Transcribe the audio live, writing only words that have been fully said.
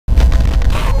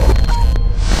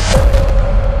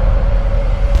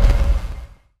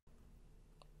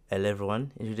Hello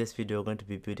everyone, in today's video we're going to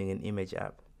be building an image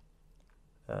app.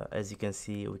 As you can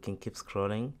see, we can keep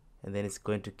scrolling and then it's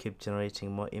going to keep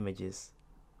generating more images.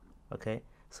 Okay,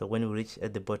 so when we reach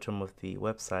at the bottom of the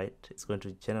website, it's going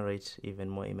to generate even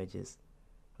more images.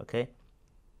 Okay,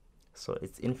 so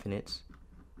it's infinite.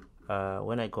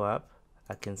 When I go up,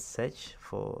 I can search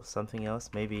for something else,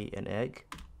 maybe an egg,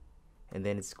 and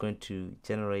then it's going to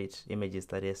generate images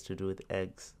that has to do with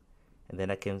eggs. And then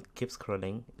I can keep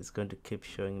scrolling, it's going to keep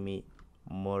showing me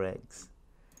more eggs.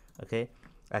 Okay,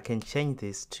 I can change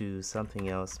this to something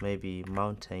else, maybe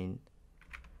mountain,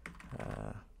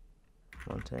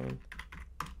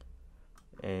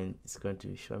 and it's going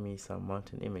to show me some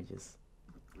mountain images.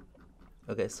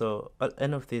 Okay, so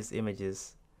any of these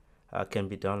images can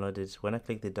be downloaded. When I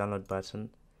click the download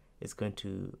button, it's going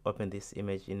to open this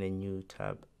image in a new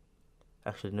tab.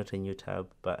 Actually, not a new tab,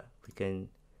 but we can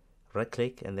right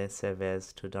click and then save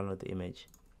as to download the image.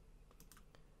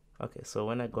 Okay, so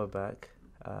when I go back,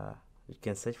 you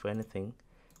can search for anything,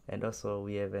 and also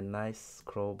we have a nice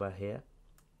scroll bar here,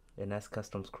 a nice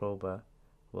custom scroll bar.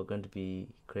 We're going to be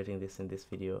creating this in this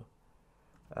video.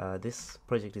 This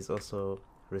project is also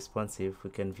responsive. We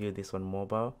can view this on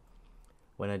mobile.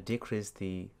 When I decrease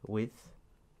the width,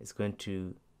 it's going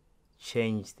to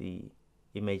change the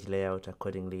image layout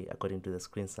according to the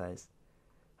screen size.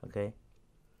 Okay,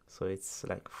 so it's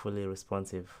like fully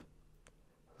responsive.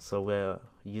 So we're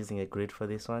using a grid for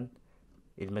this one.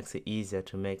 It makes it easier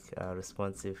to make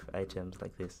responsive items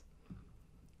like this.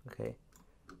 Okay,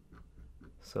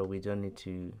 so we don't need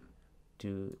to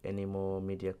do any more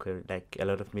media query, like a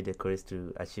lot of media queries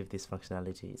to achieve this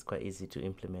functionality. It's quite easy to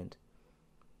implement.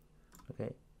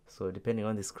 Okay, so depending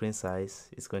on the screen size,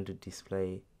 it's going to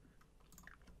display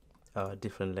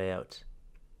different layout.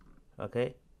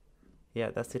 Okay, yeah,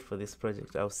 that's it for this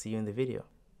project. I'll see you in the video.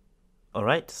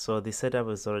 Alright, so the setup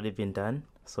has already been done.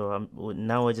 So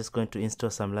now we're just going to install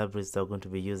some libraries that we're going to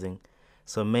be using.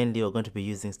 So mainly we're going to be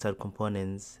using Styled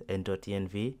Components and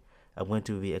 .env. I'm going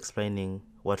to be explaining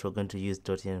what we're going to use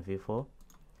 .env for.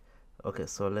 Okay,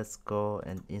 so let's go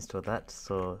and install that.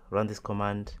 So run this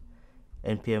command,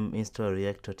 npm install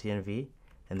react.env,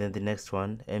 and then the next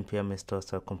one, npm install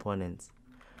Styled Components.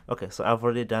 Okay, so I've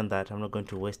already done that. I'm not going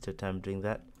to waste your time doing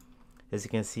that. As you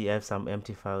can see, I have some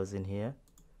empty files in here.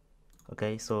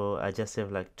 Okay, so I just have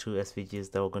like 2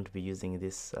 SVGs that we're going to be using in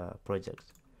this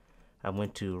project. I'm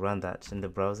going to run that in the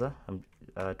browser.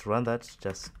 To run that,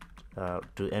 just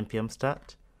do npm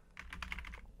start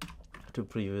to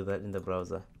preview that in the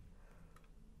browser.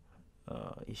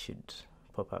 It should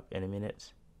pop up any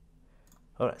minute.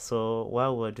 Alright, so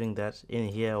while we're doing that, in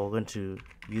here we're going to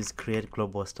use create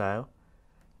global style.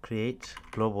 Create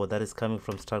global, that is coming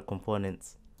from Styled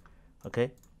Components.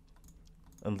 Okay,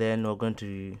 and then we're going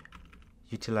to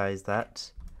utilize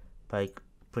that by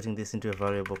putting this into a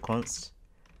variable const.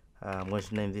 I'm going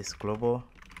to name this global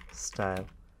style.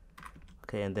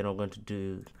 Okay, and then we're going to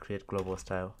do create global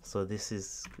style. So this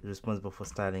is responsible for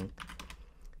styling.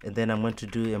 And then I'm going to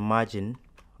do a margin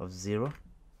of 0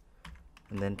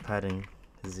 and then padding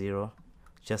 0,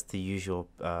 just the usual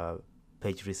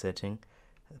page resetting.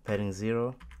 Padding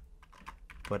 0,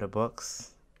 border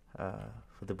box,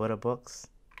 for the border box,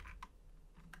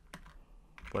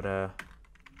 border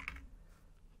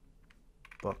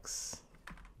box.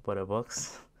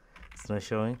 It's not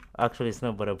showing. Actually, it's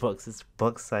not border box, it's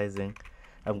box sizing.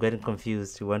 I'm getting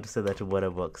confused. You want to set that to border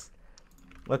box.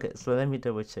 Okay, so let me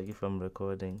double check if I'm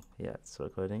recording. Yeah, it's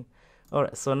recording.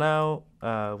 Alright, so now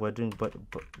we're doing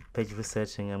page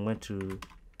resetting. I'm going to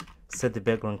set the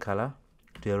background color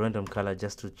to a random color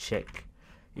just to check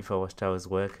if our style is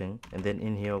working. And then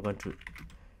in here we're going to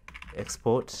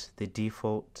export the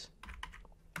default.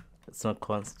 It's not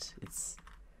const, it's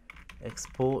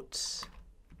export.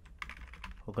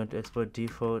 We're going to export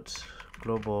default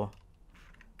global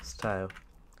style.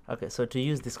 Okay, so to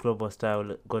use this global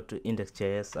style, go to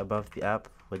index.js. Above the app,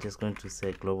 we're just going to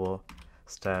say global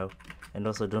style, and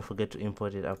also don't forget to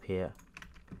import it up here.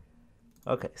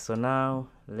 Okay, so now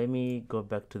let me go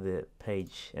back to the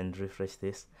page and refresh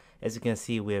this. As you can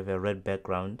see, we have a red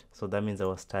background, so that means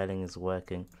our styling is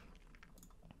working.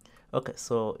 Okay,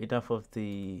 so enough of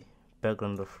the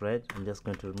background of red. I'm just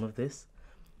going to remove this,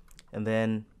 and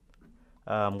then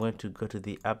I'm going to go to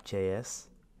the app.js.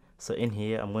 So in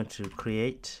here I'm going to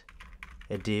create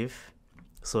a div.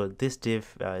 So this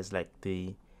div is like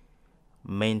the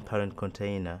main parent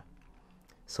container.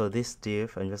 So this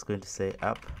div, I'm just going to say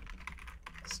app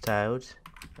styled,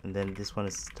 and then this one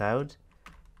is styled,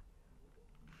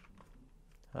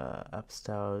 app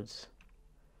styled.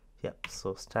 Yep,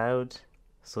 so styled.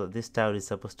 So this style is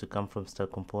supposed to come from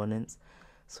Styled Components,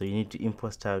 so you need to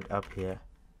import styled up here.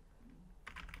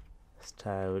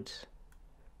 styled.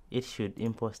 It should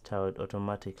import styled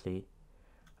automatically.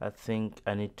 I think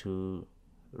I need to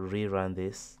rerun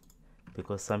this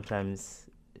because sometimes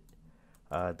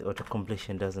the auto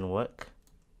completion doesn't work.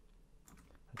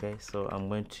 Okay, so I'm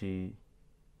going to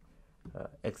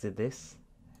exit this,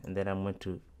 and then I'm going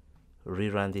to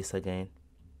rerun this again.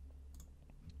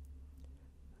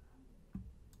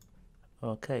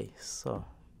 Okay, so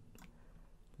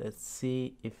let's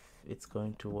see if it's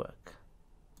going to work.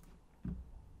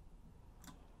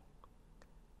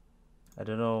 I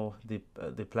don't know, the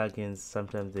plugins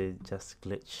sometimes they just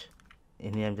glitch.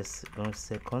 In here I'm just going to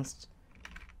say const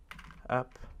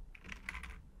app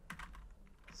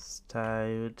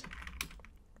styled,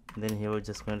 and then here we're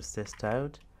just going to say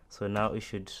styled. So now it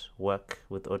should work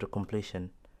with auto completion.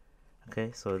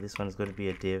 Okay, so this one is going to be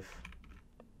a div.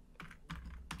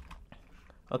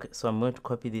 Okay, so I'm going to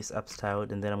copy this app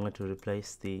styled, and then I'm going to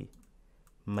replace the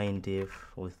main div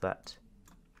with that.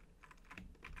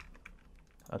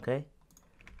 Okay,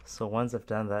 so once I've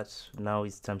done that, now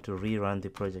it's time to rerun the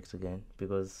project again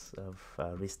because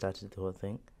I've restarted the whole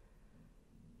thing.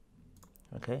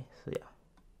 Okay, so yeah.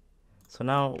 So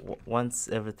now once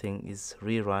everything is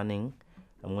rerunning,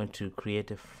 I'm going to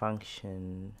create a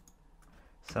function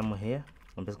somewhere here.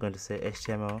 I'm just going to say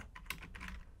HTML.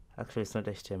 Actually, it's not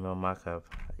HTML markup.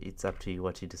 It's up to you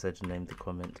what you decide to name the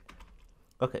comment.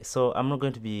 Okay, so I'm not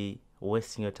going to be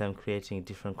wasting your time creating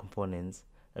different components.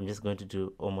 I'm just going to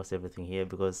do almost everything here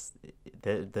because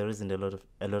there isn't a lot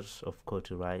of code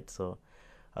to write. So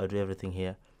I'll do everything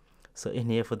here. So in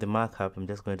here for the markup, I'm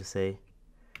just going to say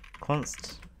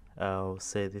const. I'll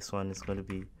say this one is going to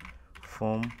be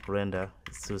form render.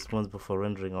 It's responsible for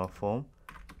rendering our form.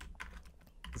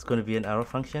 It's going to be an arrow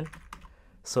function.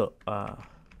 So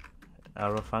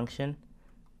arrow function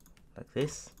like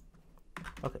this.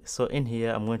 Okay, so in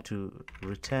here I'm going to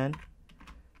return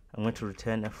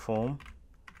a form,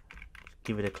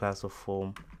 give it a class of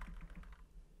form.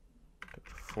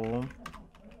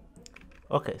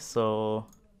 Okay, so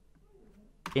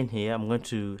in here I'm going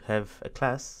to have a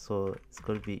class, so it's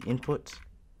going to be input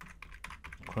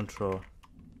control.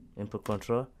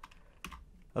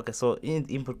 Okay, so in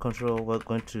the input control we're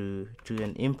going to do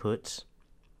an input,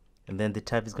 and then the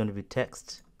type is going to be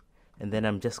text, and then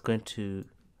I'm just going to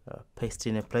paste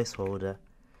in a placeholder.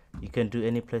 You can do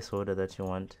any placeholder that you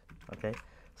want. Okay,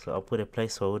 so I'll put a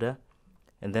placeholder,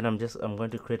 and then I'm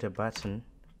going to create a button.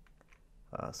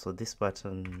 So this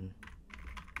button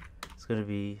is going to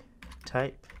be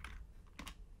type.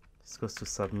 It goes to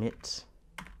submit,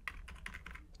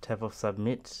 type of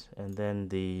submit, and then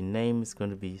the name is going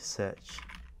to be search.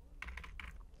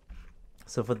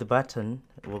 So for the button,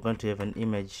 we're going to have an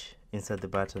image inside the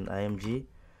button, img.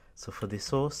 So for the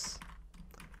source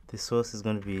is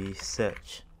going to be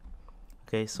search.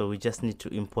 Okay, so we just need to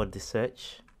import the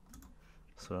search.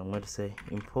 So I'm going to say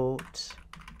import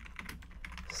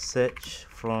search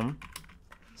from.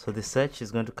 So the search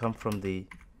is going to come from the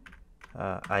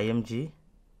img.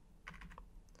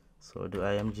 So do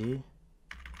img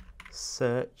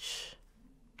search.svg.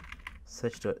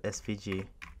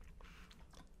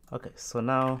 Okay, so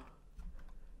now,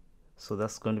 so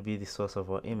that's going to be the source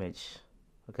of our image.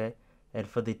 Okay, and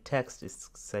for the text it's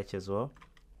search as well.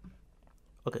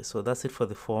 Okay, so that's it for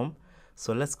the form.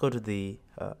 So let's go to the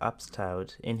app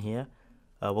styled. In here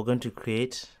we're going to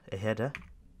create a header.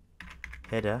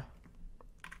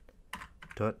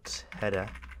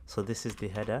 So this is the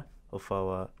header of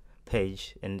our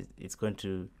page, and it's going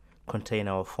to contain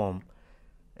our form.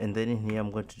 And then in here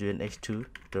I'm going to do an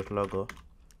h2.logo.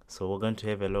 So we're going to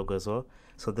have a logo as well.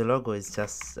 So the logo is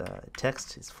just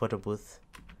text. It's photo booth.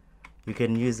 You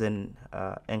can use an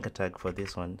anchor tag for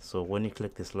this one. So when you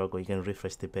click this logo, you can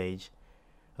refresh the page.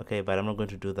 Okay, but I'm not going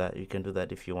to do that. You can do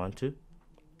that if you want to.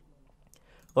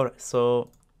 Alright, so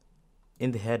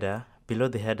in the header, below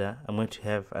the header, I'm going to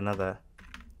have another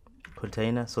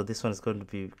container. So this one is going to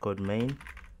be called main.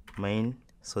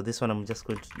 So this one I'm just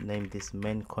going to name this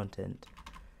main content.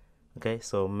 Okay,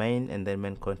 so main and then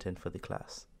main content for the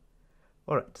class.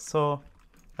 Alright, so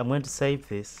I'm going to save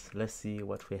this. Let's see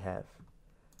what we have.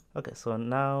 Okay, so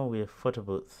now we have photo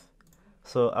booth.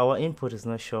 So our input is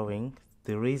not showing.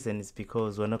 The reason is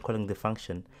because we're not calling the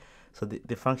function. So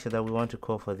the function that we want to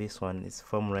call for this one is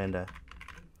form render.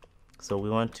 So we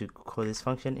want to call this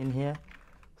function in here.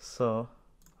 So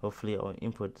hopefully our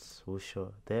inputs will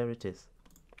show. There it is.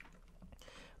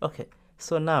 Okay,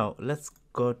 so now let's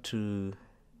go to,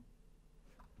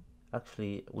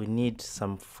 actually we need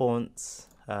some fonts.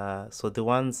 So the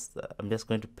ones, I'm just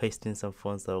going to paste in some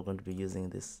fonts that we're going to be using in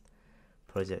this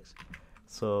project.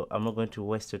 So I'm not going to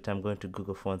waste your time going to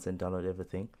Google Fonts and download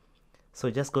everything. So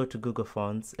just go to Google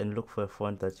Fonts and look for a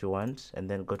font that you want, and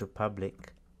then go to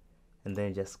public, and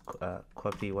then just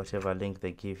copy whatever link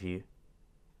they give you.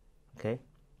 Okay,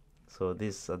 so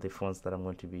these are the fonts that I'm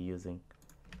going to be using.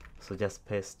 So just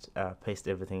paste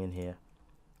everything in here.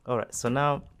 Alright, so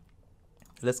now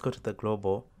let's go to the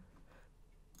global.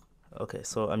 Okay,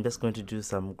 so I'm just going to do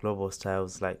some global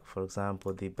styles, like for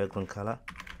example the background color.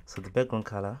 So the background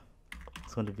color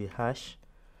is going to be hash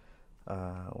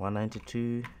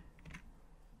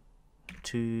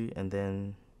 192.2 and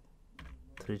then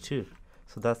 32.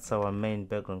 So that's our main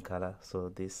background color. So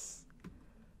this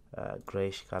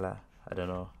grayish color, I don't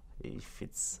know if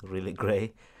it's really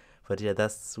gray, but yeah,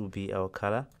 that will be our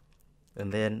color.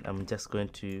 And then I'm just going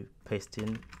to paste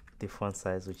in the font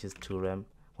size, which is 2 rem,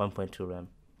 1.2 rem.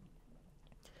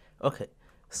 Okay,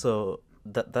 so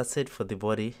that's it for the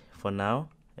body for now.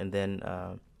 And then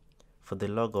for the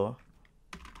logo,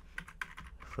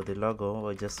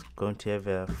 we're just going to have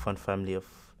a font family of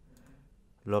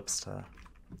lobster,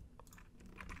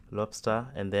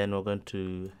 and then we're going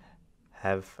to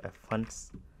have a font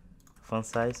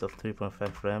size of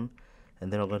 3.5 rem,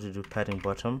 and then we're going to do padding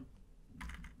bottom.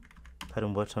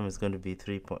 Padding bottom is going to be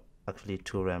 2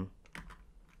 rem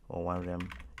or 1 rem.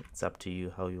 It's up to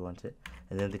you how you want it.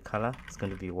 And then the color is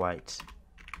going to be white.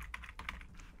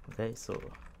 Okay, so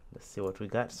let's see what we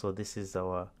got. So this is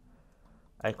our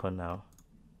icon now,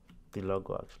 the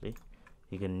logo. Actually,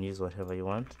 you can use whatever you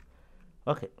want.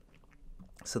 Okay,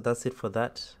 so that's it for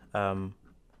that.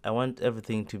 I want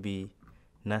everything to be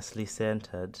nicely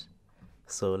centered,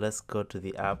 so let's go to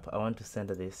the app. I want to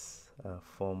center this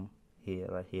form here,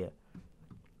 right here.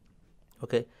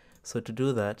 Okay, so to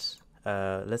do that,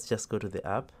 let's just go to the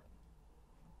app.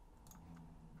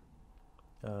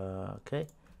 Okay,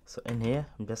 so in here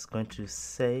I'm just going to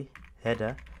say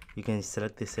header. You can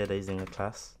select this header using a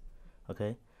class.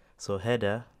 Okay, so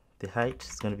header, the height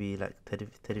is going to be like 30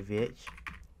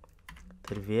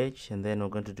 vh, and then we're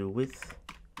going to do width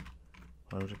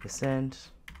 100%,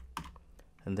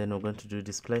 and then we're going to do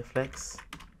display flex.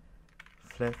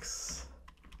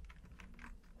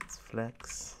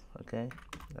 Okay,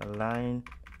 align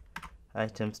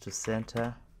items to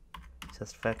center,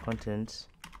 justify content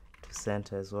to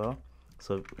center as well.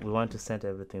 So we want to center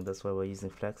everything, that's why we're using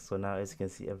flex. So now as you can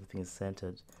see, everything is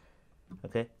centered.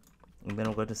 Okay, and then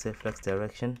we're going to say flex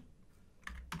direction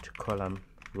to column.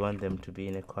 We want them to be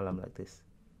in a column like this.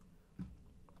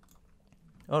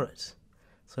 Alright,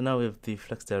 so now with the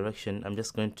flex direction, I'm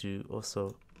just going to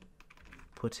also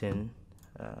put in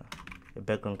a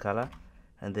background color,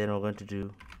 and then we're going to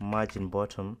do margin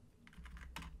bottom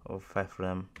of 5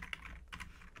 rem.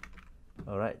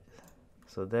 Alright,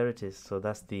 so there it is. So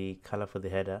that's the color for the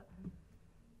header,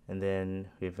 and then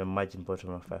we have a margin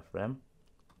bottom of 5 rem.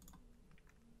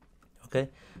 Okay,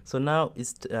 so now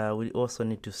it's we also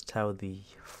need to style the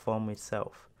form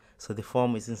itself. So the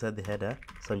form is inside the header,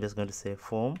 so I'm just going to say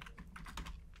form.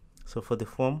 So for the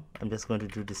form, I'm just going to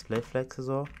do display flex as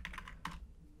well.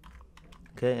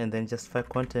 Okay, and then justify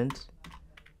content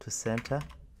to center,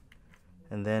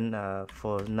 and then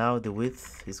for now the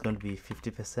width is going to be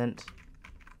 50%,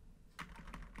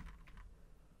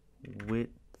 width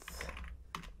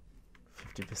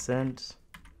 50%,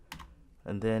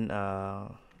 and then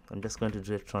I'm just going to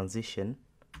do a transition.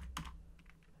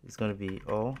 It's going to be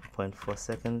 0.4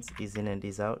 seconds, ease in and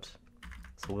ease out.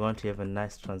 So we want to have a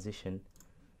nice transition.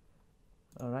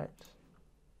 Alright,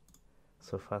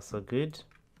 so far so good.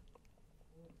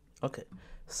 Okay,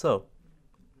 so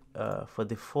for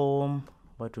the form,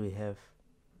 what do we have?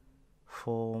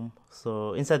 Form.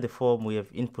 So inside the form we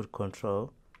have input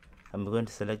control. I'm going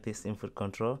to select this input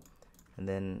control and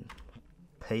then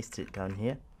paste it down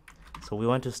here. So we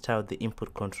want to style the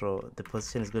input control. The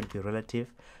position is going to be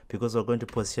relative because we're going to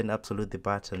position absolute the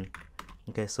button.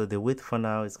 Okay, so the width for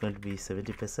now is going to be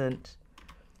 70%,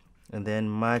 and then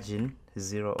margin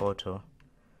 0 auto.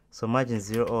 So margin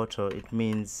 0 auto, it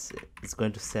means it's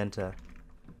going to center.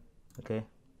 Okay,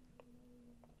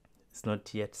 it's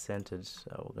not yet centered.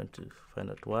 We're going to find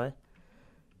out why.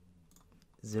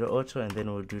 0 auto, and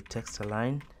then we'll do text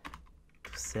align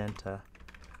to center.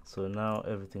 So now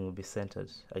everything will be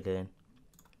centered again.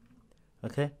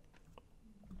 Okay,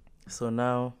 so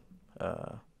now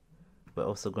we're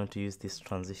also going to use this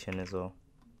transition as well.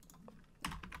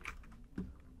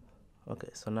 Okay,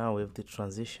 so now we have the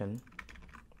transition.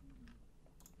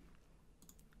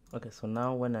 Okay, so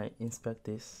now when I inspect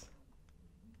this,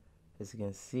 as you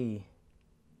can see,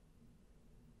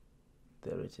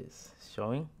 there it is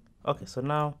showing. Okay, so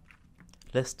now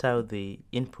let's style the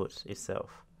input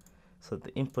itself. So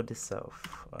the input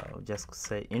itself, I'll just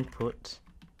say input.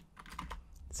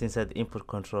 It's inside the input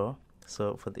control.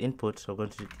 So for the input, we're going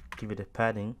to give it a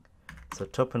padding. So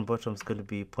top and bottom is going to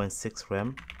be 0.6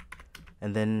 rem,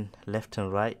 and then left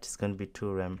and right is going to be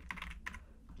 2 rem.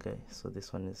 Okay, so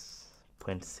this one is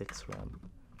 0.6 rem.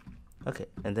 Okay,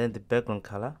 and then the background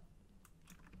color,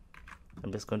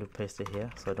 I'm just going to paste it here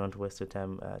so I don't waste your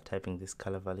time typing this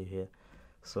color value here.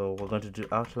 So we're going to do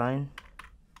outline,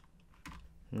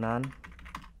 none,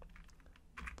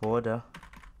 border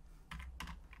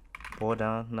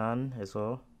none as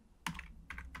well,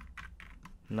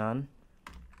 none,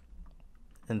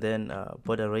 and then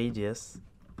border radius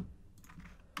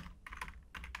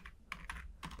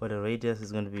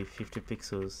is going to be 50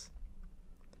 pixels.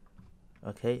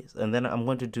 Okay, and then I'm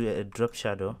going to do a drop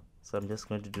shadow, so I'm just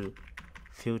going to do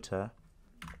filter,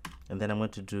 and then I'm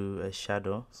going to do a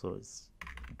shadow, so it's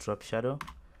drop shadow.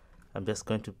 I'm just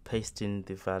going to paste in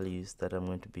the values that I'm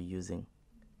going to be using.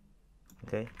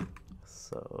 Okay,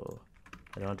 so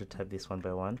I don't want to type this one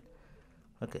by one.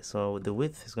 Okay, so the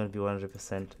width is going to be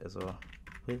 100% as well.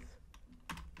 Width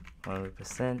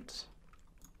 100%.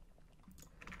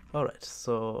 Alright,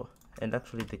 so, and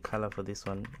actually the color for this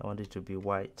one, I want it to be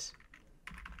white.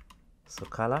 So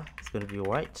color is going to be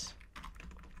white.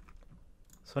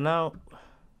 So now,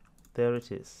 there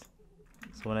it is.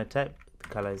 So when I type, the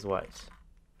color is white.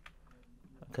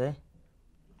 Okay.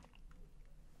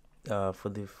 For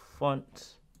the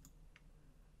font,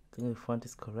 I think the font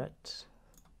is correct.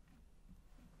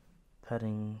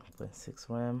 Padding 0.6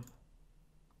 rem.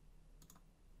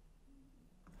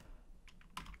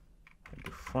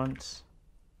 The font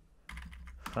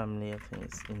family, I think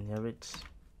it's inherit.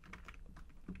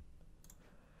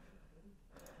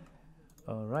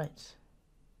 All right.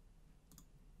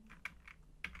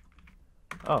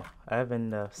 Oh, I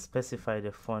haven't specified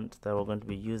the font that we're going to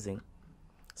be using.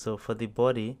 So for the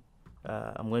body,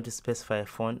 I'm going to specify a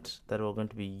font that we're going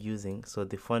to be using. So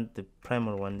the font, the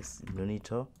primary one is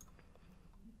Lunito.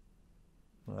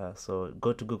 So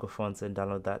go to Google Fonts and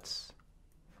download that.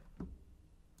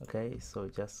 Okay, so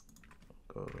just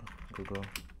go Google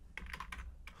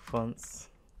Fonts.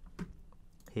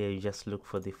 Here you just look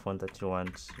for the font that you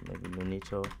want, maybe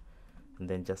Lunito, and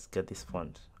then just get this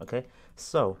font. Okay,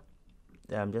 so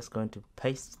I'm just going to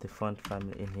paste the font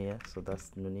family in here. So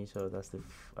that's Lunito, that's the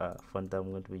font that I'm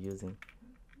going to be using.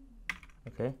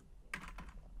 Okay.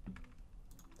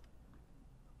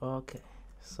 Okay,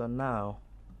 so now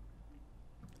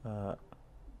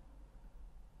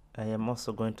I am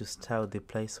also going to style the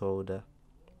placeholder.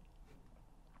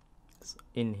 So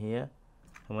in here,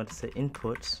 I want to say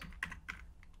input.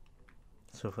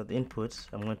 So for the input,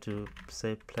 I'm going to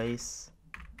say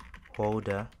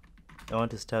placeholder. I want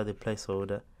to style the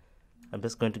placeholder. I'm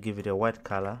just going to give it a white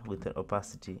color with an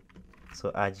opacity.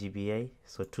 So RGBA,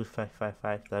 so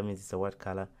 2555, that means it's a white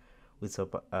color with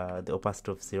the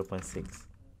opacity of 0.6.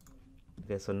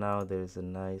 Okay, so now there is a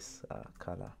nice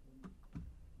color.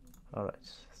 Alright,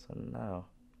 so now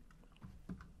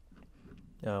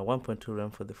 1.2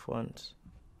 rem for the font.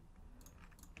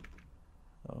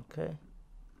 Okay,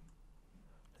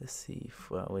 let's see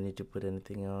if we need to put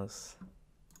anything else.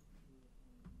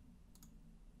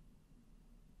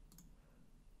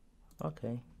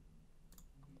 Okay.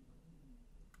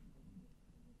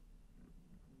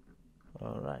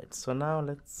 Alright, so now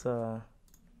let's let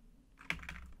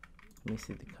me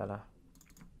see the color.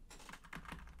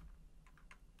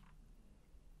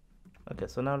 Okay,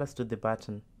 so now let's do the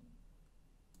button.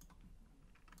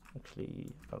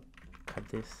 Actually, I'll cut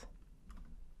this.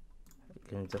 I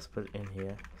can just put it in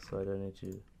here, so I don't need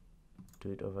to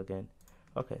do it over again.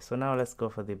 Okay, so now let's go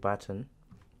for the button.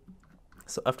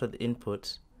 So after the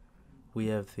input, we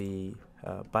have the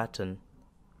button.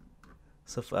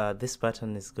 So this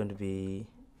button is going to be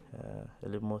a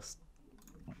little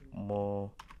more.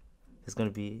 It's going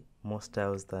to be more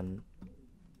styles than.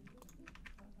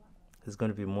 There's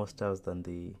going to be more styles than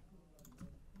the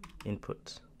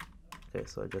input. Okay,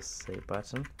 so I just say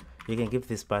button. You can give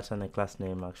this button a class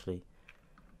name actually.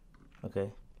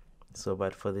 Okay, so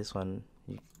but for this one,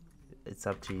 it's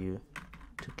up to you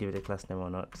to give it a class name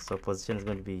or not. So position is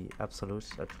going to be absolute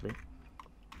actually.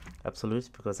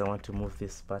 Absolute, because I want to move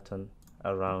this button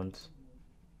around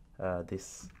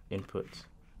this input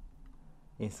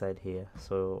inside here.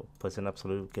 So position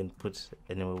absolute we can put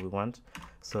anywhere we want.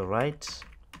 So right,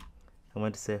 I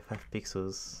want to say 5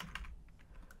 pixels,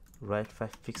 right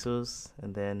 5 pixels,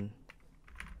 and then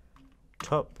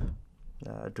top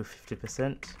do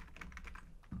 50%.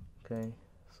 Okay,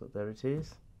 so there it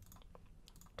is,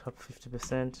 top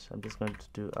 50%. I'm just going to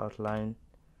do outline,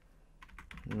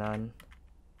 none.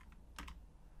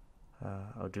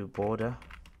 I'll do border,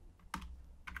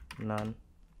 none.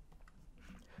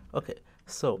 Okay,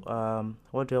 So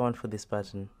what do I want for this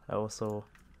pattern? I also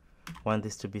want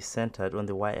this to be centered on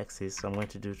the y-axis, so I'm going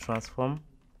to do transform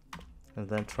and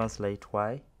then translate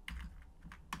y,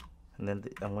 and then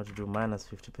I'm going to do minus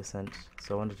 50%,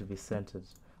 so I want it to be centered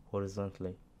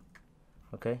horizontally.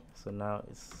 Okay, so now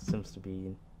it seems to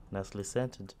be nicely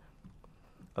centered.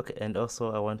 Okay, and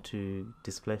also I want to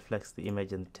display flex the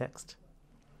image and the text.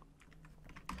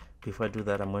 Before I do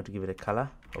that, I'm going to give it a color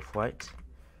of white.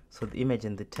 So the image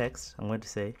and the text, I'm going to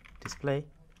say display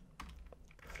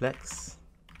flex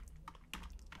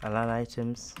align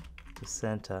items to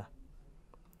center,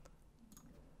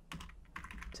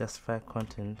 justify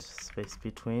content space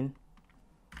between.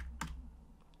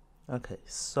 Okay,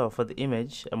 so for the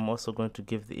image, I'm also going to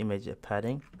give the image a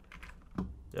padding.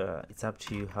 It's up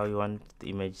to you how you want the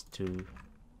image to,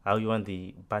 how you want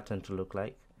the button to look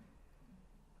like.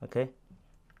 Okay,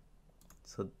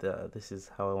 so this is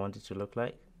how I want it to look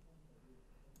like.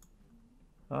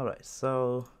 Alright,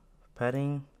 so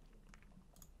padding,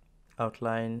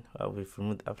 outline, we've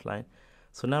removed the outline.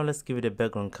 So now let's give it a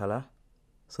background color.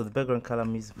 So the background color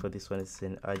I'm using for this one is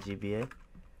in RGBA.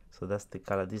 So that's the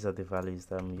color, these are the values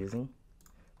that I'm using.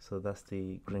 So that's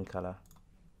the green color.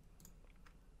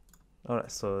 Alright,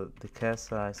 so the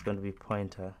cursor is going to be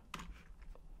pointer.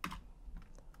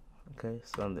 Okay,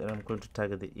 so then I'm going to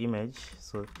target the image.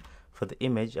 So for the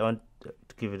image, I want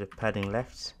to give it a padding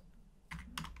left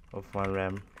of 1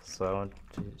 rem. So I want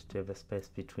to have a space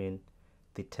between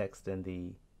the text and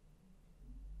the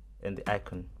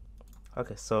icon.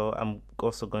 Okay, so I'm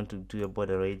also going to do a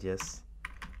border radius.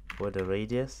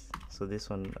 So this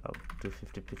one I'll do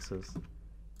 50 pixels.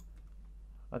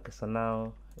 Okay, so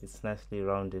now it's nicely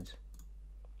rounded.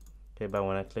 Okay, but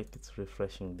when I click, it's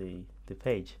refreshing the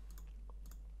page.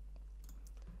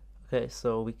 Okay,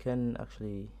 so we can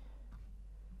actually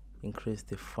increase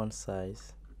the font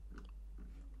size.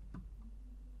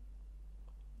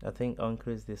 I think I'll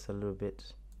increase this a little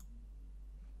bit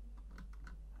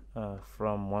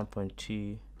from 1.2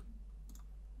 to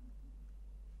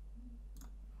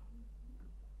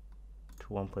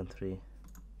 1.3.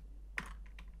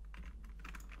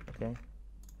 Okay,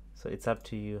 so it's up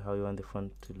to you how you want the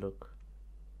font to look.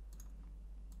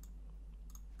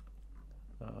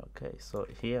 Okay, so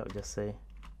here I'll just say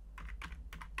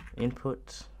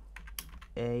input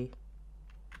A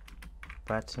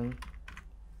button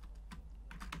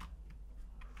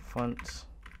font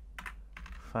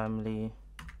family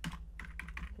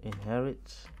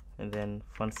inherit, and then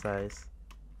font size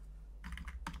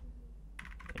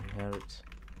inherit,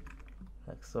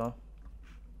 like so.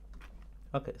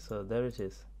 Okay, so there it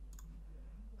is.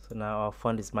 So now our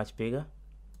font is much bigger.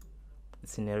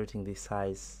 It's inheriting the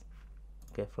size,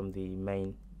 okay, from the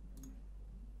main.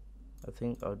 I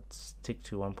think I'll stick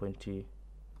to 1.2.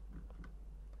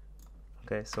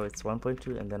 Okay, so it's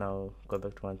 1.2, and then I'll go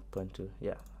back to 1.2.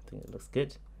 Yeah, I think it looks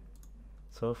good.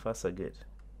 So far so good.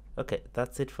 Okay,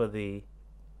 that's it for the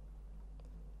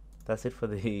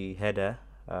header.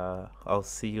 I'll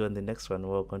see you in the next one.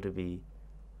 We're going to be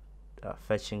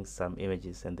fetching some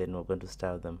images, and then we're going to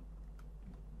style them.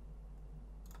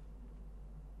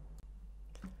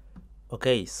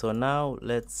 Okay, so now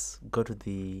let's go to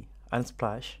the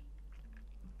Unsplash.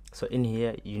 So in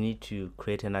here, you need to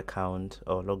create an account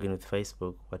or log in with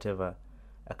Facebook, whatever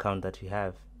account that you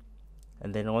have.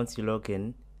 And then once you log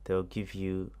in, they'll give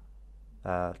you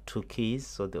 2 keys.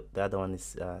 So the other one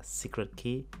is secret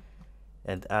key,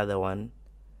 and the other one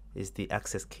is the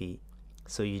access key.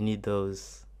 So you need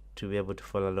those to be able to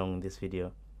follow along in this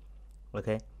video.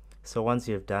 Okay, so once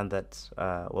you have done that,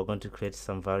 we're going to create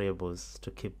some variables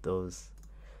to keep those.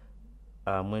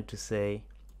 I'm going to say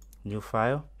new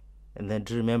file, and then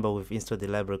do remember we've installed the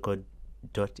library called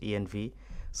 .env.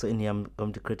 So in here I'm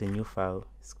going to create a new file.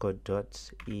 It's called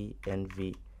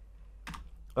 .env.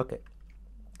 Okay,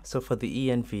 so for the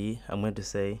env, I'm going to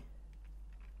say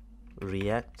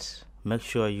react. Make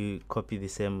sure you copy the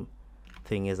same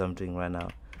thing as I'm doing right now.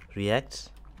 React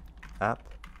app.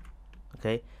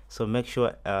 Okay, so make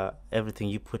sure everything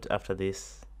you put after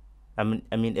this, I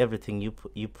mean everything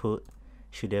you put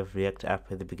should have React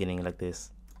app at the beginning, like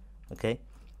this. Okay,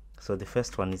 so the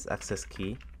first one is access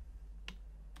key.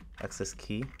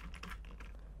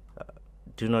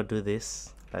 Do not do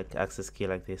this like access key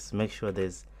like this. Make sure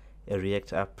there's a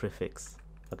React app prefix,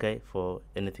 okay, for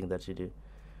anything that you do.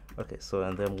 Okay, so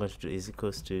and then I'm going to do is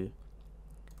equals to,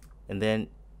 and then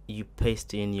you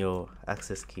paste in your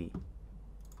access key.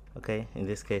 Okay, in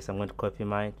this case I'm going to copy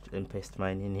mine and paste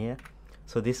mine in here.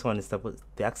 So this one is supposed,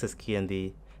 the access key and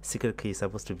the secret key is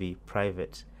supposed to be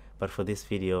private, but for this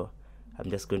video I'm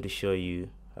just going to show you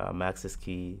my access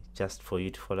key just for you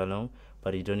to follow along,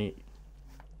 but you don't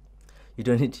you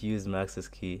don't need to use my access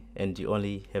key, and you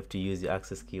only have to use your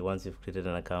access key once you've created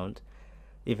an account.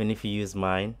 Even if you use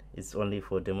mine, it's only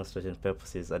for demonstration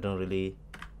purposes. I don't really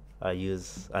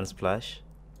use Unsplash.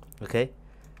 Okay,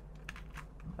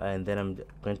 and then I'm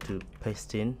going to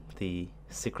paste in the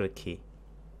secret key.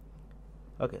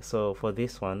 Okay, so for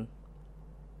this one,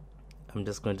 I'm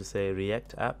just going to say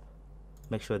React app.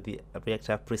 Make sure the React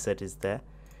app preset is there,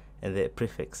 and the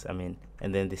prefix, and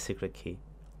then the secret key.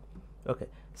 Okay,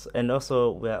 so and also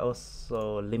we are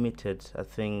also limited. I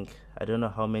don't know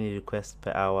how many requests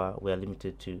per hour we are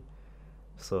limited to,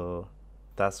 so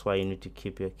that's why you need to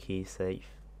keep your key safe,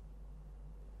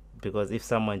 because if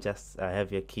someone just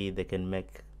have your key, they can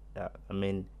make a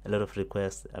lot of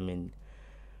requests, and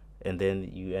then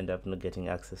you end up not getting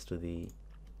access to the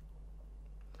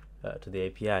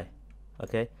API.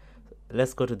 Okay,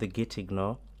 let's go to the git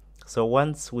ignore. So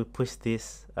once we push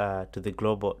this to the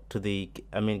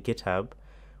GitHub,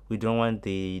 we don't want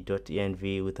the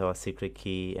 .env with our secret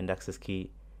key and access key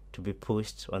to be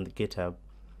pushed on the GitHub.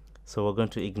 So we're going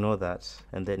to ignore that,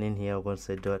 and then in here we're going to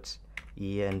say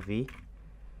 .env.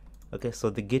 Okay, so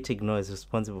the git ignore is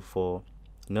responsible for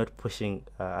not pushing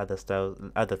other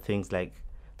things like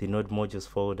the node modules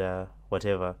folder,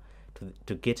 whatever,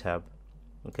 to GitHub.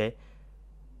 Okay,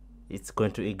 it's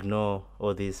going to ignore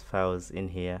all these files in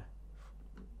here.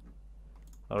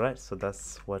 Alright, so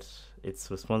that's what it's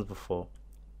responsible for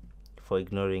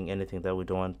ignoring anything that we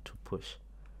don't want to push.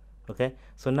 Okay,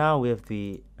 so now we have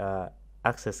the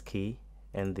access key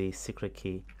and the secret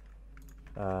key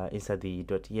inside the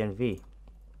 .env.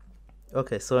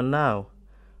 Okay, so now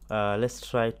let's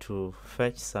try to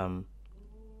fetch some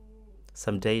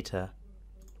data.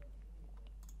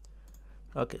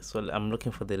 Okay, so I'm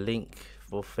looking for the link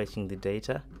for fetching the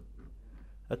data.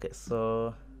 Okay,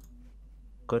 so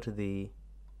go to the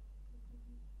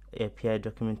API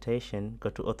documentation, go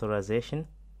to authorization.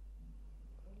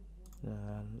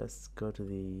 Let's go to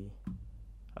the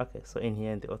so in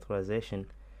here in the authorization,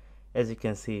 as you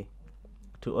can see,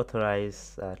 to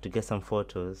authorize to get some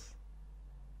photos,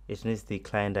 it needs the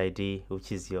client ID,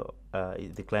 which is your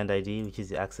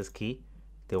access key,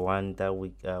 the one that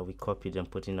we copied and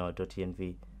put in our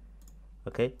 .env.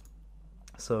 Okay,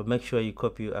 so make sure you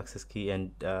copy your access key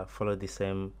and follow the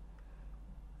same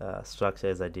structure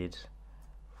as I did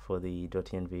for the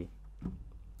 .env.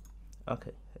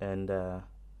 Okay, and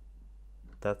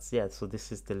that's so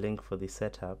this is the link for the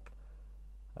setup.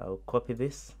 I'll copy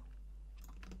this.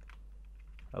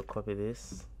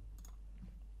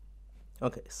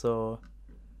 Okay, so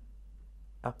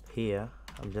up here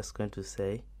I'm just going to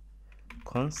say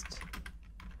const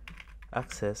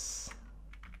access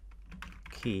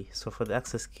key. So for the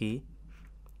access key,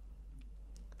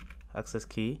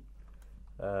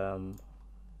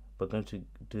 we're going to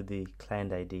do the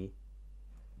client ID.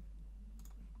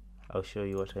 I'll show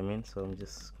you what I mean. So I'm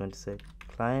just going to say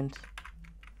client,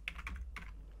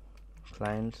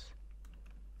 I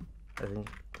think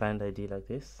client ID like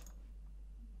this.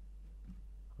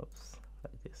 Oops,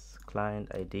 like this,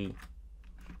 client ID.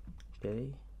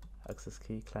 Okay, access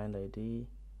key, client ID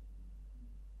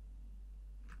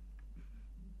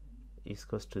is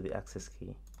equals to the access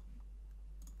key,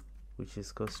 which is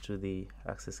equals to the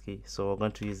access key. So we're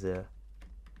going to use it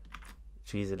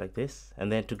like this,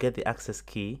 and then to get the access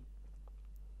key,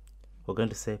 we're going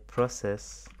to say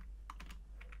process.env.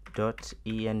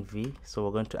 So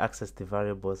we're going to access the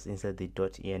variables inside the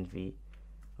 .env.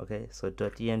 Okay, so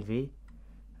 .env,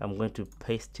 I'm going to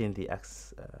paste in the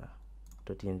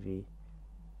 .env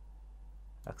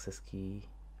access key.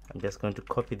 I'm just going to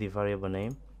copy the variable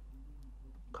name,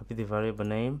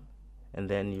 and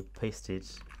then you paste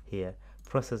it here,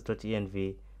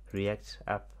 process.env react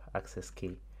app access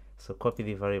key. So copy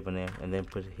the variable name and then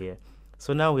put it here.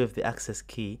 So now we have the access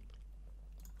key,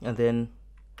 and then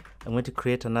I'm going to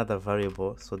create another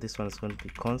variable. So this one is going to be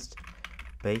const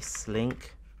base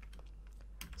link.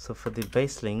 So for the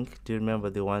base link, do you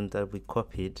remember the one that we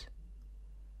copied?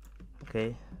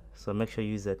 Okay, so make sure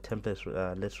you use a template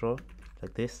literal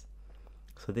like this.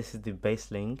 So this is the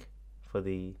base link for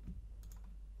the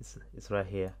it's right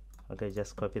here. Okay,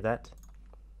 just copy that,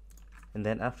 and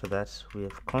then after that we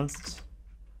have const.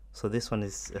 So this one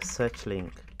is a search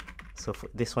link. So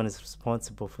this one is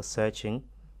responsible for searching.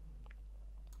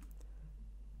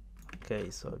 Okay,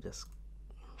 so just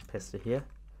paste it here.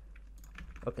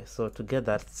 Okay, so to get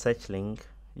that search link,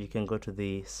 you can go to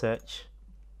the search,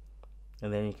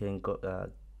 and then you can go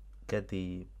get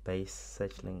the base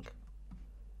search link.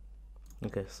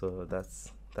 Okay, so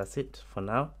that's it for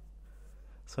now.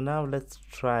 So now let's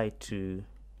try to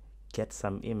get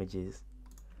some images.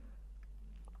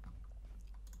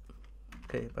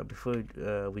 Okay, but before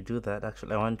we do that,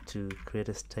 actually I want to create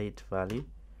a state value.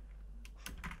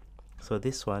 So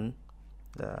this one,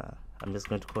 I'm just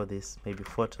going to call this maybe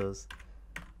photos,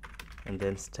 and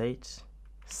then state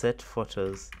set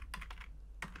photos.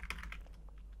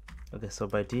 Okay, so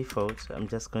by default I'm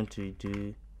just going to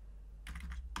do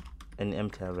an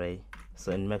empty array,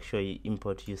 so, and make sure you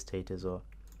import useState as well.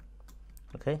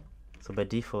 Okay, so by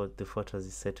default the photos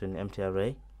is set to an empty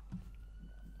array.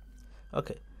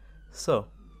 Okay, so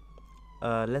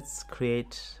let's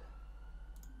create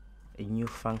a new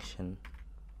function.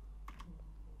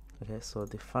 Okay, so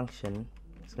the function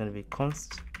is going to be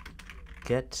const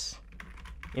get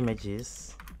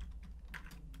images.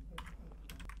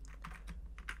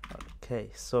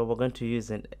 Okay, so we're going to use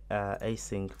an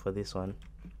async for this one.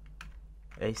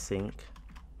 Async,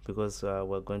 because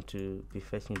we're going to be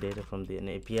fetching data from an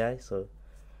API, so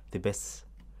the best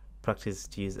practice is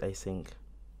to use async.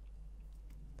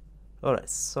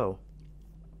 Alright, so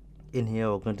in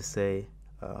here we're going to say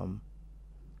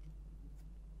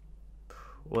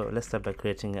well, let's start by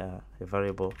creating a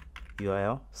variable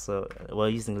URL. So we're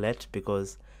using let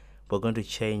because we're going to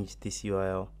change this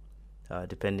URL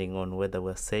depending on whether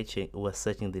we're searching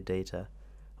the data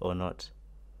or not.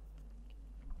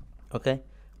 Okay,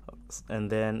 and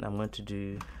then I'm going to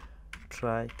do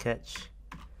try catch.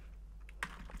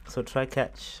 So try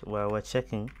catch, where we're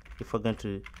checking if we're going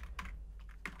to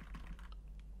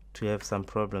have some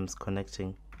problems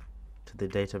connecting to the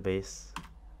database,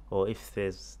 or if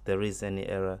there is any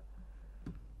error.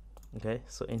 Okay,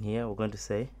 so in here we're going to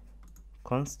say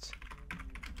const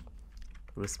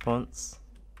response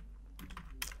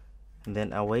and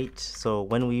then await. So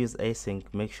when we use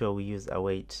async, make sure we use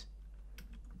await.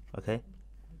 Okay,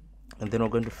 and then we're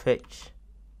going to fetch.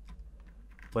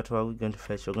 What are we going to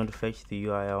fetch? We're going to fetch the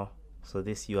URL, so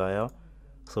this URL.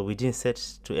 So we didn't set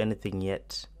to anything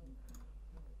yet,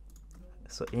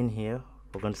 so in here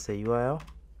we're going to say URL.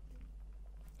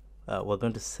 We're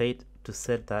going to set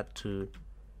that to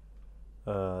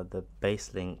the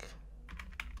base link.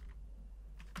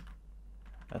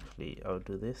 Actually, I'll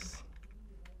do this,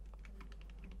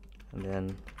 and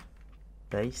then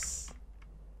base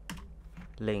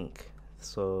link.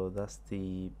 So that's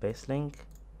the base link,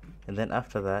 and then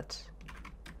after that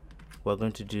we're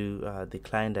going to do the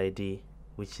client ID,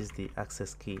 which is the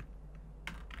access key.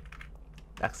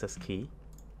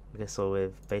 Okay, so we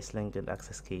have base link and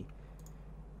access key.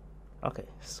 Okay,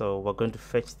 so we're going to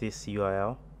fetch this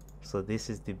URL. So this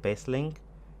is the base link,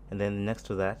 and then next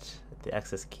to that the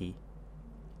access key.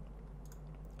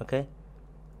 Okay,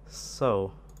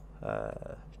 so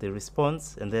the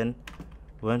response, and then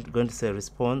we're going to say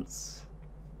response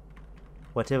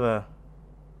whatever.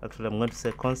 Actually, I'm going to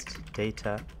say const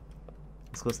data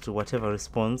is equals to whatever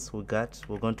response we got.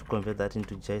 We're going to convert that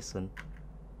into JSON.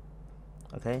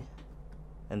 Okay,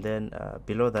 and then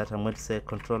below that I'm going to say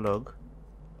control log,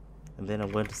 and then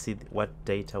I'm going to see what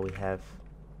data we have.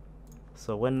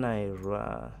 So when I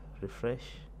refresh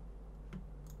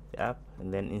the app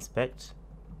and then inspect,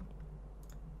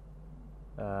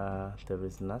 there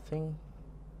is nothing,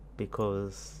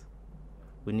 because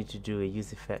we need to do a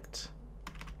use effect.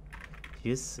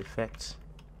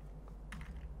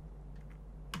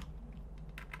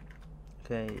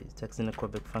 Okay, it takes in a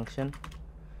callback function,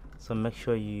 so make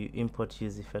sure you import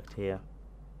use effect here.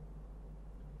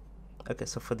 Okay,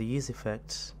 so for the use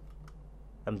effect,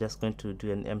 I'm just going to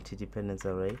do an empty dependence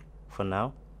array for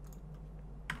now.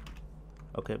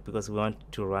 Okay, because we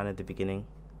want to run at the beginning.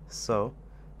 So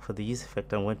for the use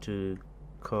effect, I'm going to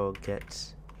call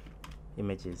get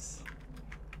images.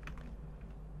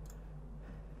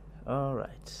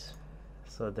 Alright,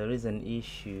 so there is an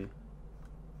issue.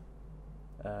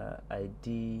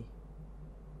 ID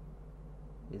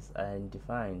is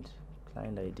undefined,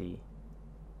 client ID.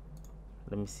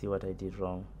 Let me see what I did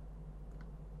wrong.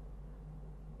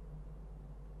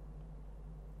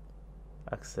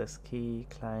 Access key,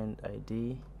 client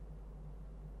ID.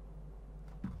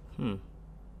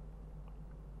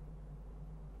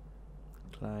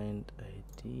 Client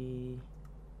ID.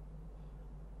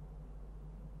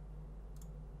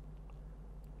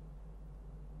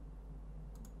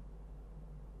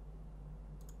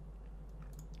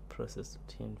 Process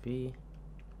to TNV.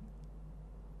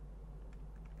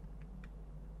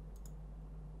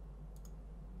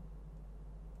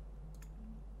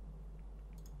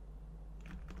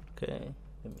 Okay,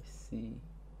 let me see.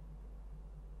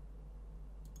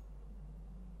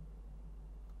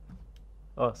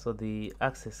 Oh, so the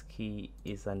access key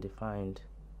is undefined.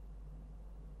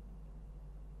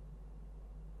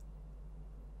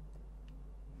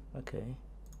 Okay.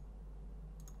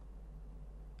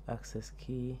 Access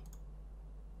key.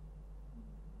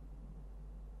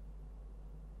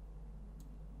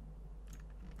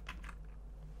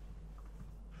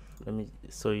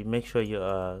 so you make sure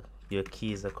your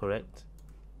keys are correct.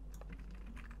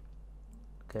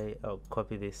 Okay, I'll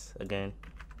copy this again.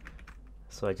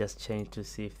 So I just changed to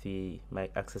see if my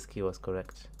access key was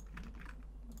correct.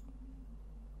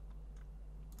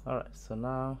 Alright, so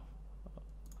now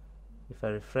if I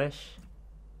refresh,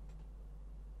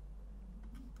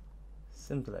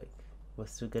 seems like we're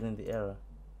still getting the error.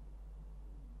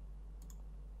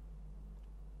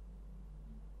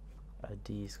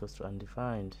 ID is equals to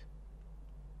undefined.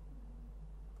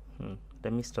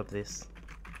 Let me stop this,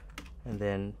 and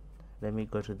then let me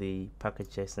go to the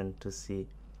package.json to see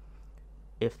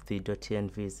if the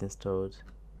 .env is installed.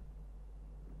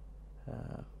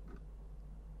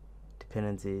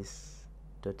 Dependencies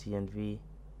 .env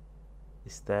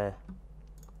is there.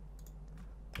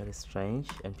 That is strange.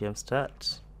 npm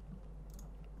start.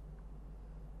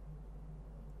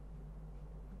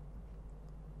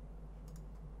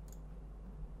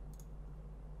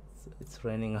 It's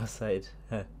raining outside.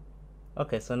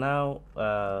 Okay, so now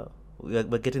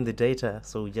we're getting the data,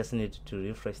 so we just need to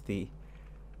refresh the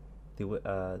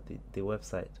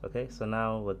website. Okay, so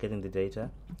now we're getting the data.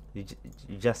 You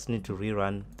just need to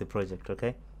rerun the project.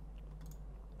 Okay,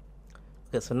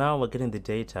 so now we're getting the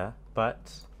data,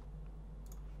 but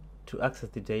to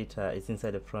access the data, it's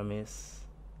inside a promise,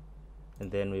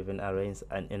 and then we have an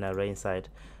array inside.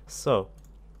 So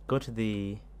go to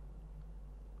the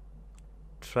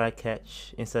try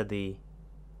catch inside the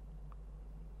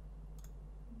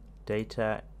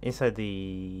data, in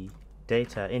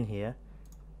here.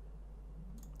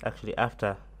 Actually,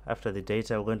 after the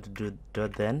data, we're going to do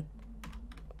 .then.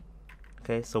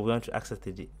 Okay, so we want to access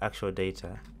the actual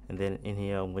data, and then in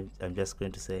here I'm just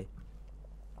going to say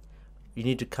you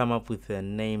need to come up with a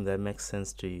name that makes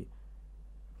sense to you.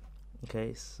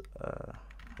 Okay, so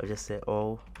I'll just say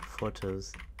all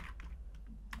photos.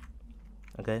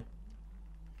 Okay,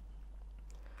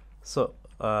 so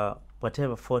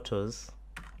whatever photos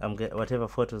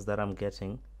that I'm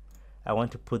getting, I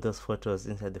want to put those photos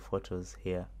inside the photos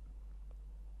here.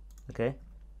 Okay,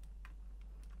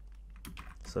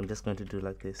 so I'm just going to do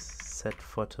like this, set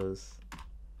photos,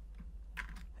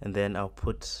 and then I'll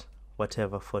put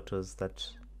whatever photos that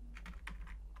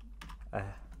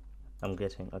I'm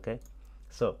getting. Okay,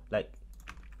 so like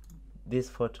these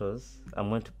photos, I'm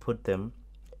going to put them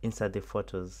inside the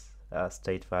photos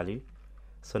state value.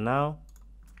 So now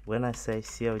when I say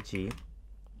CLG,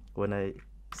 when I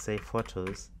say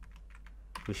photos,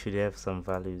 we should have some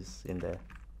values in there,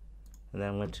 and then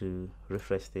I'm going to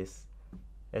refresh this.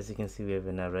 As you can see, we have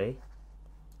an array.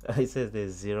 It says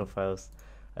there's 0 files.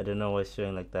 I don't know why it's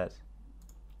showing like that,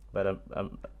 but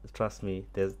trust me,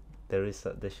 there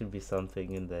should be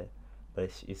something in there,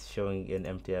 but it's showing an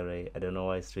empty array. I don't know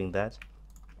why it's doing that,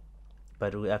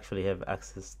 but we actually have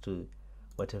access to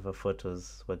whatever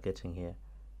photos we're getting here.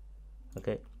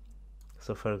 Okay,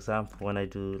 so for example, when I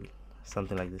do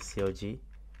something like this, CLG,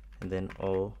 and then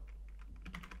all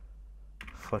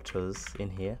photos in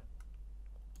here,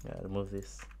 remove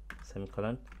this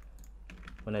semicolon.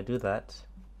 When I do that,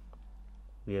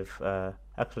 we have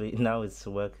actually now it's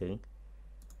working.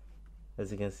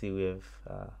 As you can see, we have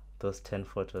those 10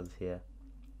 photos here.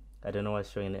 I don't know why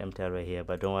it's showing an empty array here,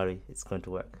 but don't worry, it's going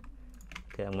to work.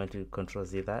 Okay, I'm going to Control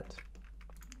Z that.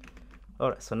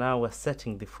 Alright, so now we're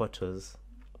setting the photos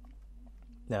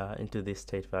into this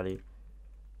state value.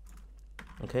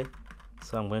 Okay,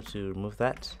 so I'm going to remove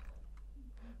that.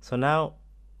 So now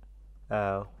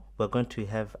we're going to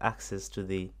have access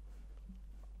to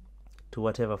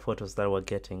whatever photos that we're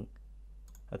getting.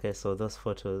 Okay, so those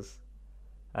photos,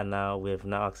 and now we have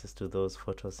access to those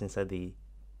photos inside the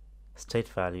state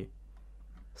value.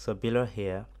 So below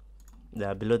here,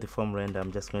 below the form render,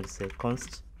 I'm just going to say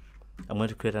const. I'm going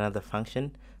to create another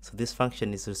function. So this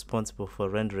function is responsible for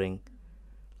rendering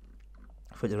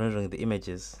the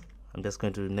images. I'm just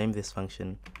going to name this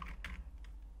function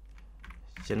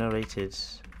generated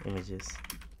images.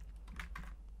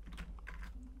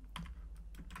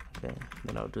 Okay,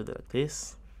 then I'll do that like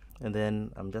this, and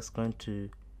then I'm just going to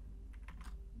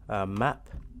map.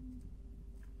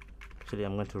 Actually,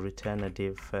 I'm going to return a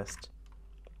div first.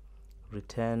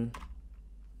 Return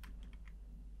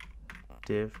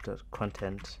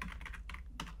div.content.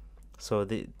 So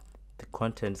the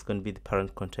content is going to be the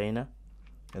parent container,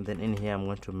 and then in here I'm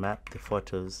going to map the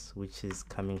photos, which is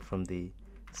coming from the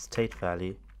state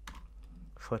value,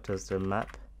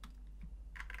 photos.map,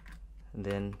 and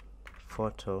then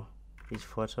photo, each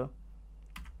photo.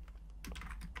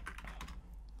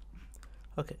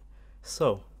 Okay,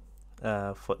 so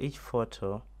for each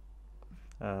photo,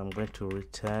 I'm going to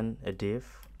return a div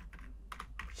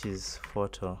which is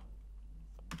photo.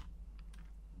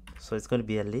 So it's going to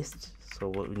be a list, so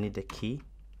what we need a key,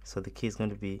 so the key is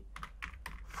going to be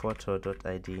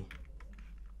photo.id.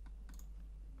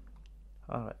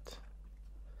 Alright,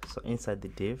 so inside the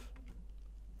div,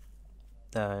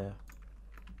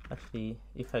 actually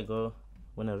if I go,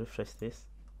 when I refresh this,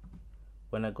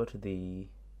 when I go to the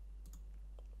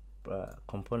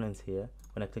components here,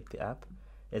 when I click the app,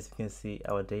 as you can see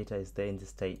our data is there in the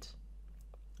state.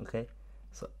 Okay,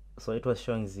 so it was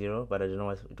showing 0, but I don't know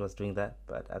why it was doing that,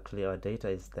 but actually our data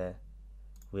is there.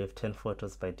 We have 10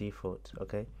 photos by default.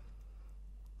 Okay,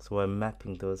 so we're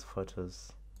mapping those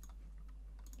photos.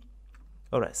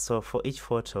 Alright, so for each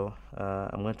photo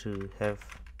I'm going to have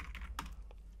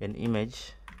an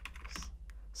image.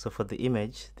 So for the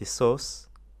image, the source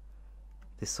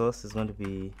is going to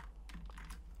be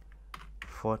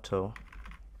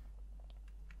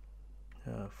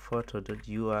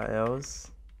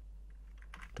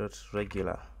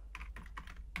photo.urls.regular.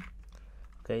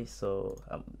 Okay, so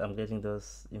I'm getting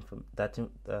those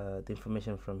the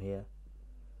information from here.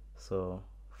 So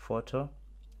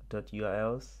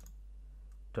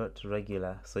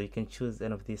photo.urls.regular. So you can choose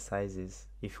any of these sizes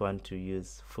if you want to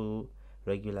use full,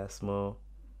 regular, small,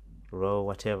 raw,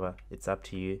 whatever. It's up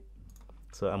to you.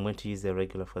 So I'm going to use the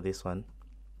regular for this one.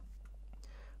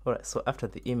 Alright, so after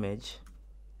the image,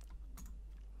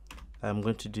 I'm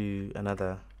going to do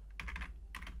another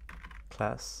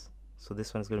class. So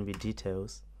this one is going to be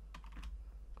details.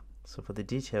 So for the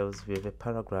details, we have a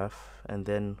paragraph, and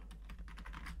then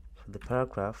for the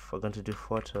paragraph, we're going to do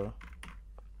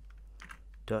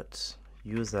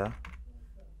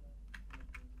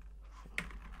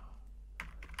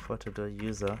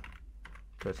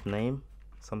photo.user.name,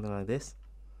 something like this.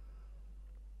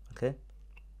 Okay,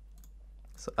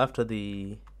 so after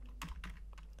the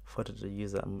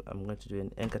photo.user, I'm going to do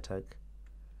an anchor tag,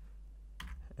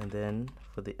 and then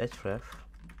for the href,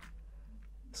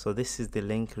 so this is the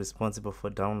link responsible for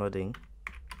downloading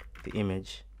the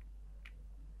image,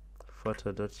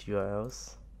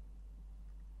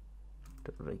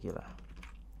 photo.urls.regular.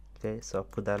 Okay, so I'll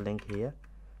put that link here.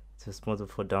 It's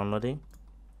responsible for downloading,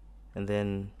 and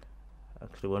then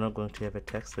actually we're not going to have a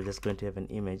text, we're just going to have an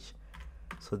image.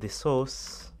 So the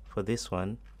source for this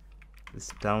one is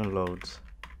download.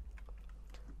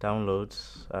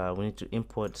 We need to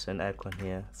import an icon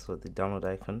here, so the download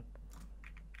icon.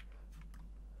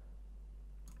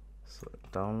 So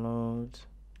download,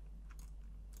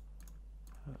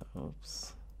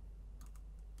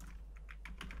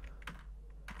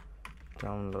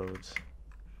 download.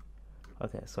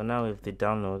 Okay, so now with the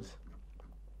download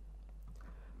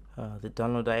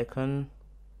icon.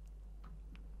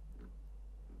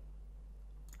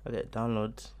 Okay,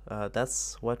 download,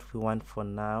 that's what we want for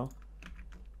now.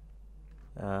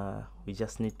 We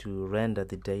just need to render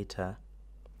the data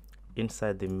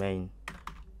inside the main.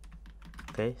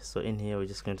 Okay, so in here we're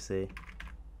just going to say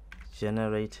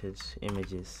generated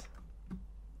images.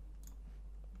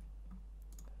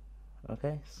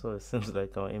 Okay, so it seems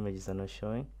like our images are not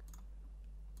showing.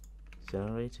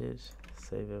 Generated,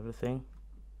 save everything.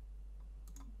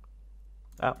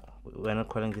 We're not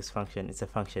calling this function, it's a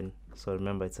function. So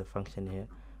remember, it's a function here.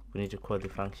 We need to call the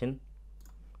function.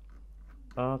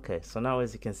 Okay, so now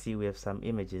as you can see, we have some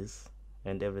images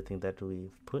and everything that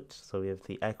we've put. So we have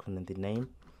the icon and the name.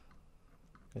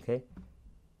 Okay,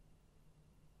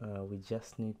 we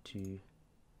just need to,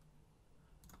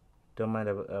 don't mind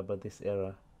about this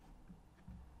error,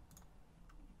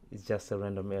 it's just a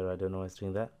random error, I don't know what's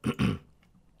doing that.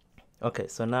 Okay,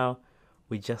 so now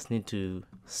we just need to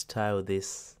style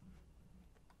this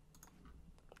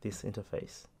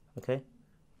interface. Okay,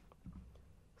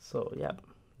 so yeah,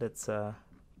 let's go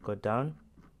down.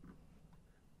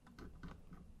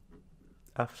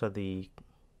 After the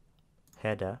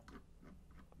header,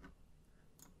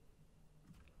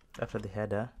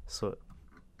 so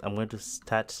I'm going to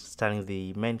start styling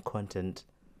the main content.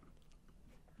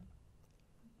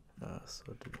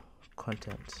 So the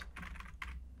content.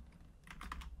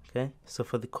 Okay, so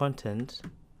for the content,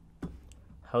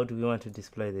 how do we want to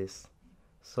display this?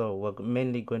 So we're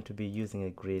mainly going to be using a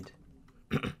grid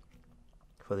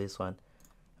for this one.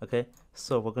 Okay,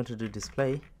 so we're going to do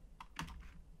display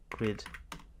grid,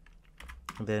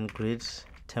 and then grid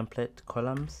template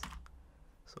columns.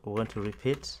 So we're going to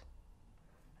repeat,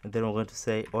 and then we're going to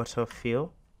say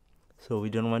autofill. So we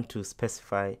don't want to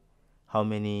specify how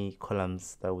many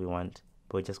columns that we want,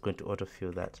 but we're just going to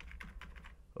autofill that.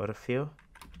 Autofill,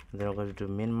 and then we're going to do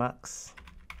min max.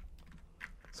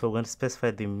 So we're going to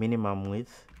specify the minimum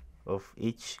width of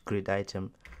each grid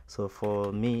item. So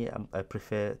for me, I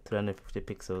prefer 350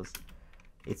 pixels.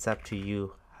 It's up to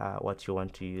you what you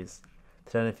want to use.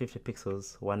 350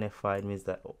 pixels, 1FI means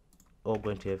that all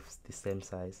going to have the same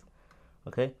size.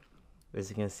 Okay, as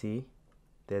you can see,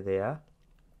 there they are.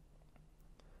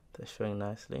 They're showing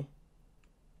nicely.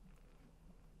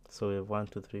 So we have 1,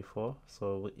 2, 3, 4.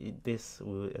 So this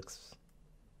will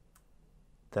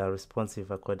they're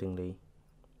responsive accordingly.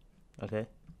 Okay,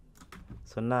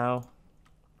 so now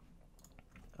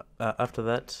after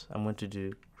that, I'm going to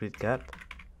do grid gap.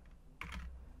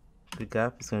 Grid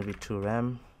gap is going to be 2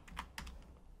 rem,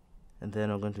 and then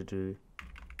I'm going to do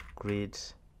grid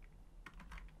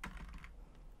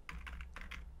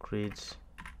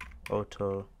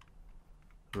auto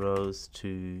rows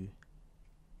to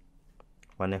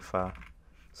 1FR.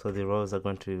 So the rows are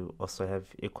going to also have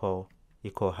equal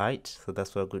height, so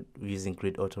that's why we're using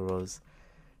grid auto rows.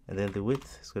 And then the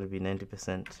width is going to be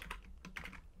 90%.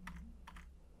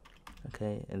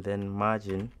 Okay, and then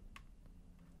margin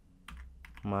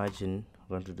we're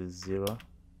going to do 0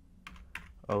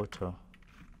 auto.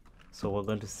 So we're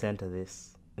going to center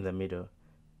this in the middle.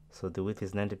 So the width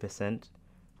is 90%.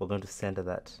 We're going to center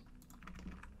that.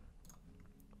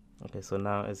 Okay, so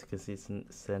now as you can see, it's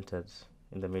centered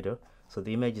in the middle. So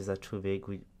the images are too big.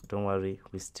 Don't worry,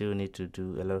 we still need to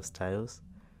do a lot of styles.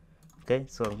 Okay,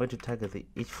 so I'm going to target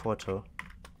each photo.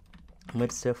 I'm going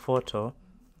to say photo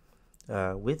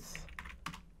width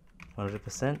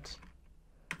 100%,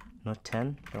 not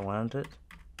 10, but 100.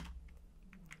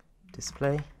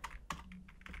 Display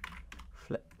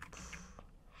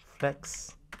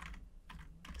flex,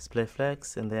 display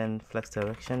flex, and then flex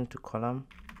direction to column.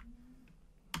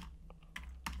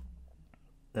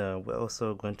 We're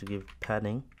also going to give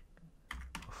padding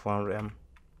of 1 rem.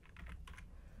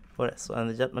 Alright, so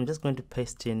I'm just going to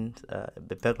paste in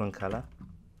the background color.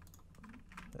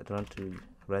 I don't want to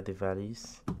write the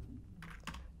values,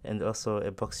 and also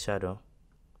a box shadow.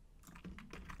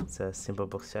 It's a simple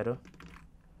box shadow.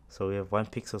 So we have 1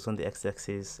 pixels on the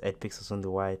x-axis, 8 pixels on the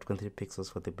y, 23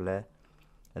 pixels for the blur,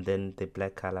 and then the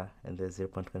black color, and the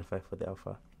 0.25 for the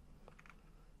alpha.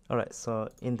 Alright, so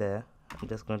in there, I'm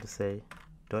just going to say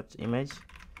dot image,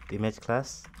 the image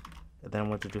class, and then I'm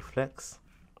going to do flex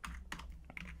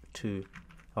to,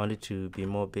 I want it to be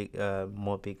more bigger.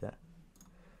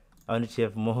 I want it to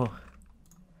have more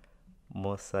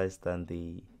size than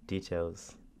the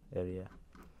details area.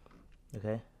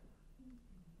 Okay,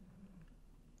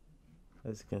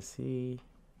 as you can see,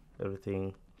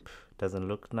 everything doesn't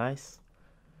look nice.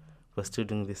 We're still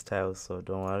doing the styles, so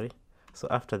don't worry. So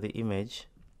after the image,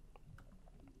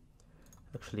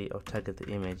 actually I'll target the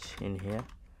image in here.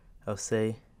 I'll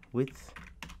say width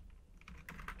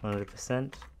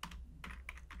 100%,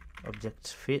 object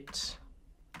fit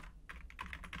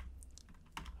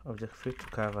to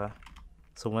cover,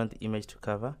 so we want the image to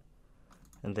cover,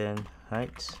 and then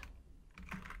height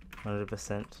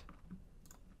 100%.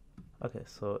 Okay,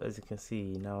 so as you can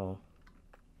see, now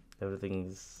everything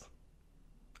is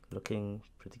looking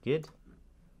pretty good.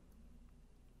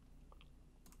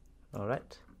 All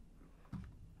right,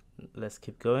 let's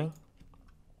keep going.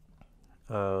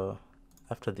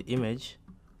 After the image,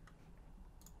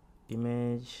 we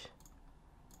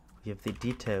have the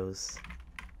details.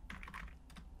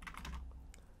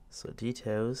 So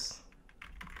details,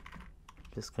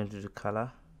 just going to do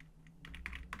color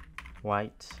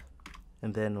white,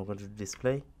 and then we're going to do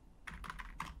display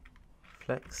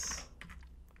flex,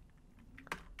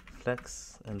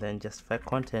 and then justify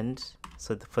content.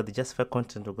 So for the justify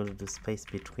content, we're going to do space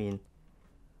between.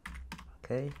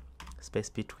 Okay, space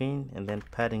between, and then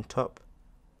padding top,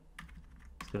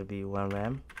 it's going to be 1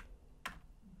 rem,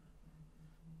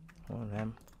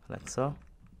 like so.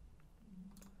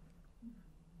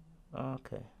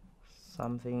 Okay,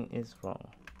 something is wrong.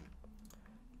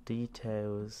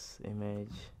 Details,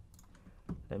 image,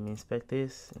 let me inspect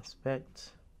this.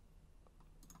 Inspect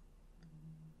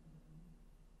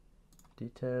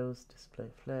details, display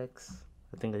flex.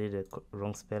 I think I did a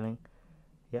wrong spelling.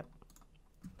 Yep,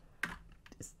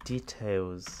 it's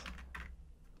details.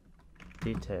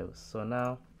 So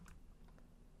now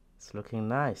it's looking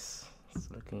nice, it's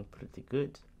looking pretty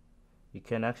good. You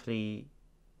can actually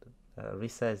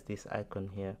resize this icon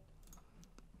here.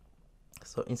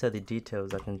 So inside the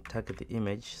details, I can target the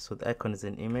image. So the icon is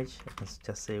an image. I can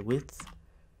just say width.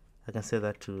 I can set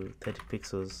that to 30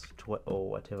 pixels or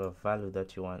whatever value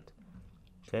that you want.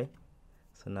 Okay,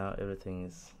 so now everything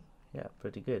is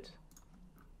pretty good.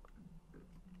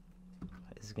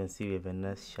 As you can see, we have a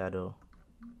nice shadow.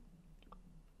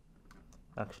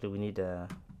 Actually, we need a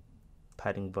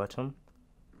padding bottom,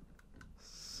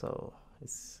 so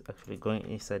it's actually going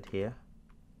inside here.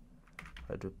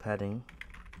 I'll do padding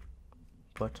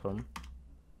bottom.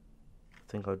 I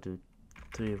think I'll do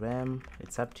 3 rem.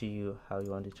 It's up to you how you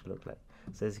want it to look like.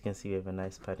 So as you can see, we have a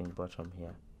nice padding bottom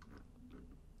here.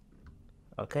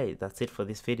 Okay, that's it for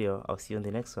this video. I'll see you on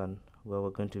the next one, where we're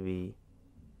going to be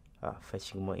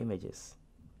fetching more images.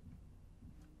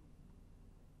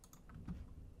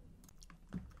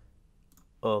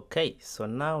 Okay, so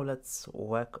now let's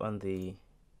work on the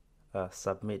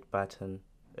submit button.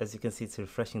 As you can see, it's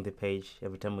refreshing the page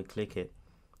every time we click it.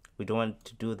 We don't want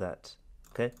to do that.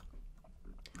 Okay,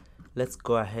 let's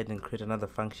go ahead and create another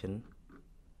function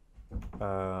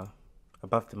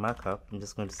above the markup. I'm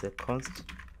just going to say const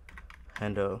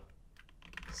handle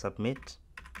submit.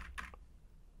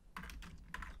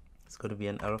 It's going to be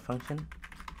an arrow function.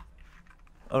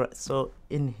 Alright, so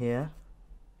in here,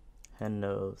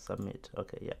 handle submit.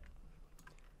 Okay, yeah,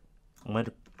 I'm going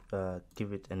to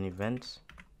give it an event.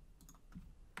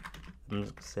 I'm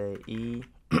just going to say e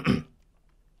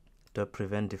dot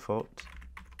prevent default.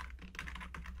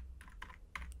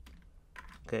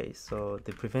 Okay, so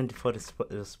the prevent default is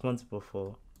responsible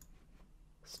for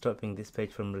stopping this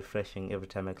page from refreshing every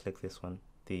time I click this one,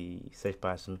 the search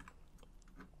button.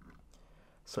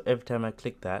 So every time I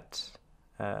click that,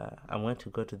 I'm going to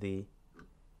go to the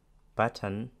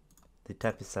button, the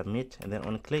type is submit, and then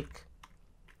on click,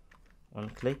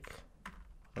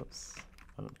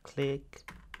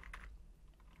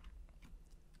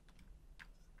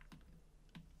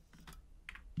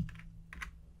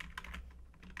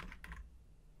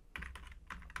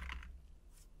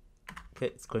 okay,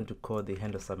 it's going to call the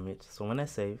handle submit. So when I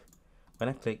save, when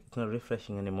I click, it's not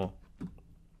refreshing anymore.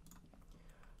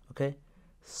 Okay,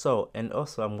 so and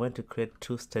also I'm going to create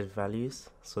two state values.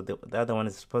 So the other one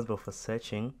is responsible for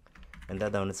searching, and the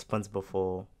other one is responsible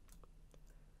for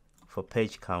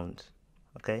page count.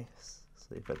 Okay,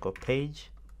 so if I go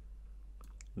page,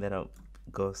 then I'll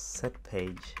go set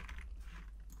page.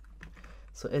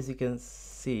 So as you can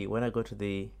see, when I go to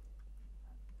the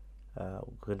we're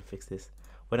going to fix this.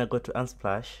 When I go to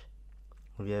Unsplash,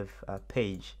 we have a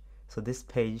page. So this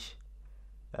page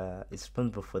is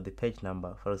responsible for the page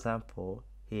number. For example,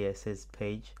 here it says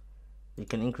page. You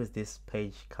can increase this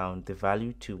page count, the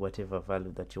value, to whatever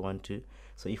value that you want to.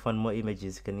 So if you want more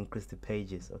images, you can increase the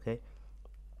pages. Okay,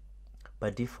 by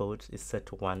default it's set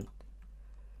to 1.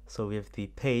 So we have the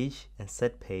page and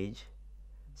set page.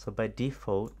 So by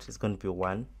default it's going to be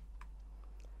 1.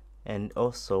 And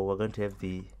also we're going to have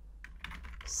the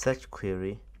search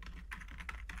query,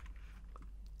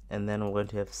 and then we're going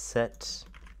to have set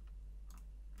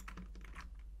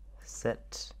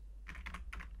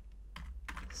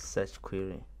search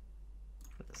query,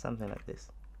 something like this.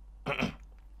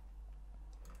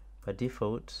 By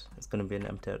default it's going to be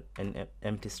an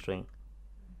empty string.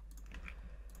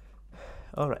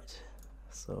 Alright,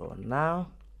 so now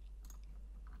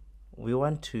we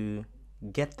want to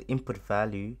get the input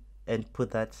value and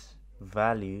put that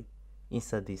value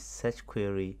inside the search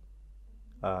query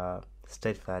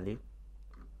state value.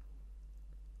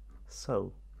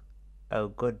 So I'll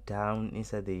go down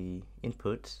inside the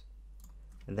input,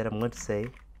 and then I'm going to say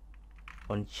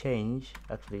on change,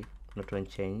 actually not on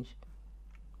change,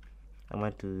 I'm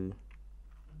going to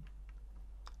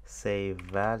say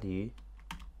value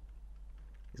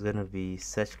is going to be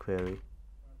search query,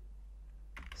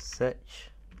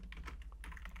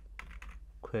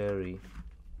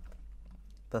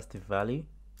 that's the value.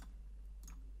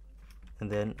 And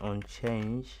then on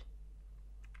change,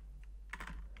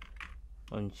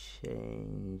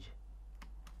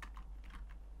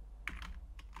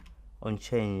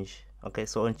 okay,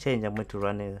 so on change I'm going to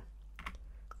run a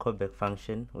callback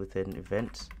function with an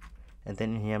event, and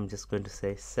then in here I'm just going to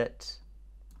say set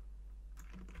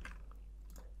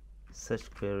search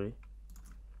query,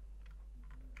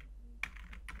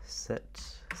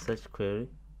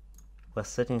 we're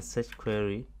setting search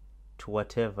query to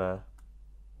whatever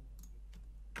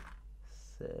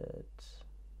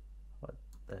what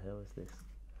the hell is this?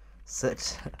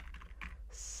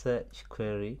 Search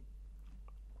query.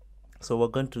 So we're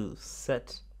going to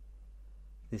set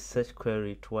the search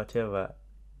query to whatever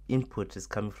input is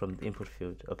coming from the input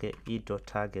field. Okay,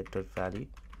 e.target.value.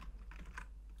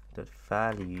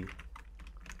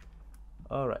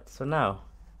 Alright, so now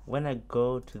when I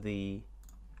go to the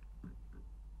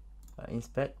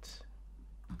inspect,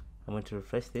 I'm going to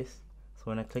refresh this. So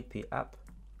when I click the app,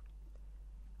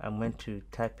 I'm going to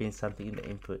type in something in the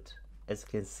input. As you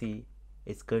can see,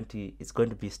 it's going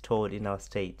to be stored in our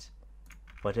state.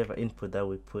 Whatever input that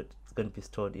we put, it's going to be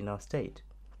stored in our state.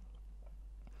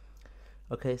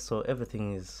 Okay, so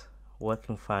everything is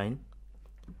working fine.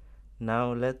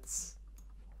 Now let's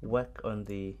work on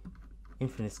the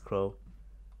infinite scroll.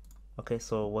 Okay,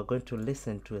 so we're going to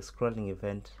listen to a scrolling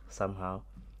event somehow.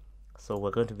 So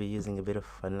we're going to be using a bit of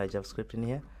vanilla JavaScript in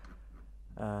here.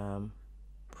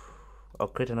 I'll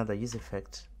create another use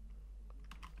effect.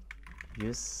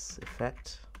 Use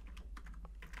effect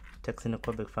text in a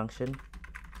callback function.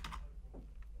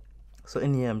 So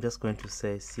in here, I'm just going to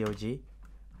say COG.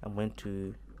 I'm going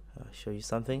to show you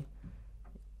something.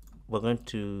 We're going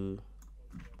to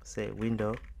say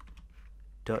window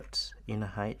dot inner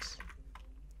height.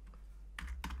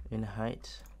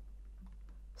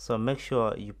 So make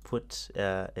sure you put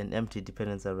an empty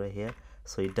dependency array here,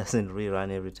 so it doesn't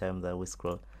rerun every time that we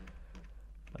scroll.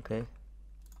 Okay.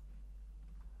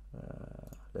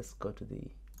 Let's go to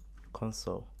the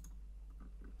console.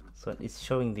 So it's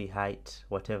showing the height,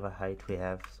 whatever height we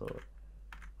have. So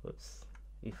oops,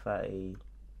 if I'm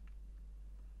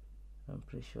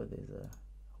pretty sure there's a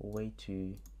way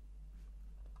to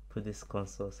put this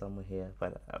console somewhere here,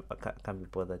 but I can't be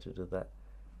bothered to do that.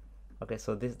 Okay,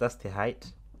 so that's the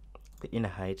height, the inner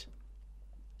height.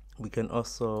 We can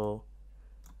also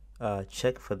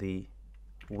check for the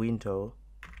window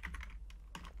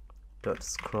dot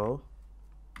scroll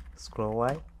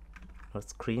y, not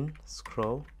screen,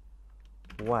 scroll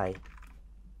y.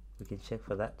 We can check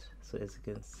for that. So as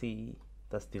you can see,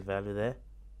 that's the value there.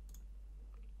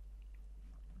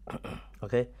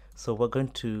 Okay, so we're going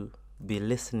to be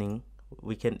listening.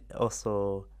 We can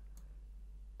also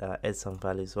add some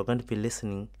values. We're going to be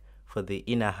listening for the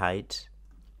inner height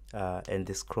and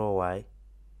the scroll y.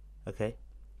 Okay,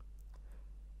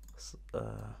 so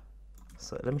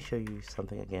let me show you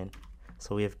something again.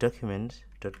 So we have document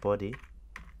dot body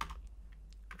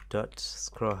dot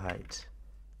scroll height.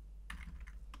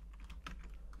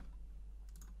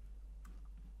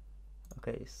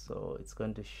 Okay, so it's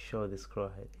going to show the scroll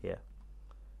height here.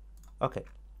 Okay,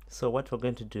 so what we're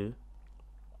going to do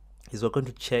is we're going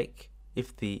to check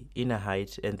if the inner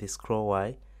height and the scroll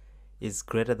y is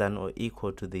greater than or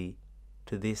equal to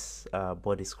this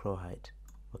body scroll height.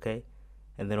 Okay,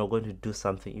 and then we're going to do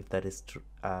something if that is true.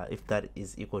 If that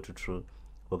is equal to true,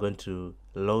 we're going to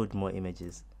load more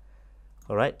images.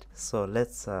 All right, so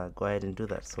let's go ahead and do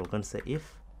that. So we're going to say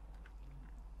if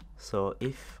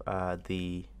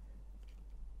the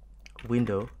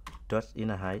window dot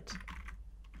inner height,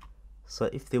 so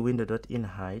if the window dot inner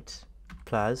height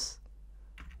plus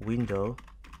window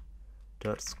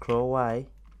dot scroll y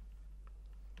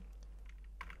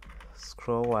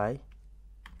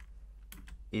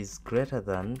is greater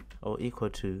than or equal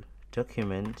to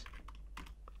document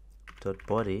dot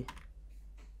body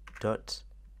dot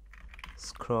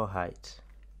scroll height.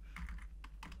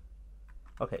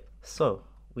 Okay, so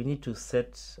we need to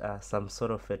set some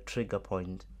sort of a trigger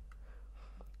point.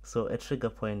 So a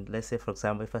trigger point, let's say for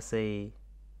example, if I say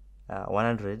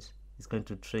 100, it's going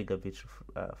to trigger a bit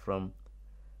from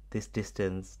this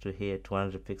distance to here to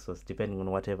 100 pixels, depending on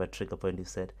whatever trigger point you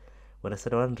set. When I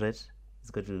set 100,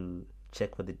 it's going to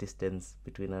check for the distance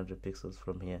between 100 pixels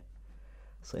from here.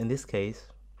 So in this case,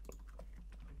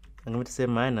 I'm going to say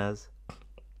minus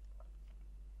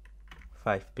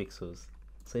 5 pixels.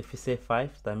 So if you say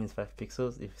 5, that means 5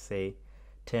 pixels. If you say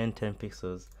 10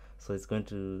 pixels, so it's going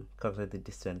to calculate the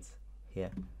distance here.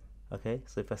 Okay,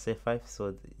 so if I say 5,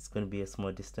 so it's going to be a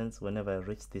small distance. Whenever I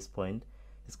reach this point,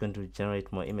 it's going to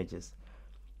generate more images.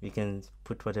 You can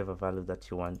put whatever value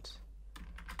that you want.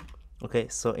 Okay,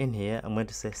 so in here I'm going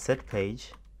to say set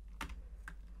page.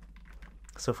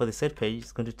 So for the set page,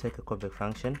 it's going to take a callback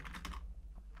function.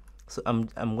 So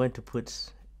I'm going to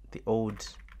put the old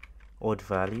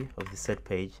value of the set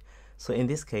page. So in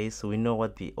this case, we know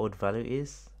what the old value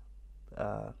is.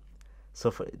 So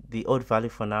for the old value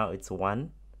for now, it's 1.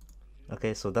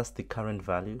 Okay, so that's the current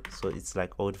value. So it's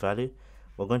like old value.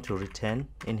 We're going to return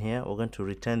in here. We're going to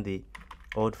return the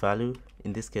old value.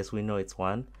 In this case, we know it's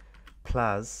 1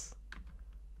 plus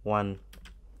 1.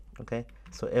 Okay,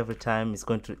 so every time it's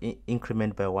going to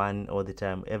increment by 1 all the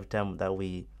time. Every time that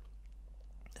we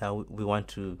want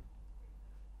to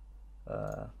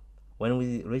when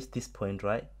we reach this point,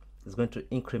 right, it's going to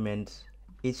increment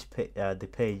each the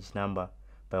page number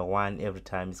by 1 every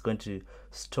time. It's going to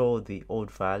store the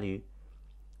old value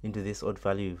into this old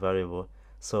value variable.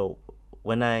 So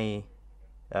when I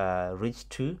reach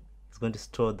 2, it's going to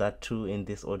store that 2 in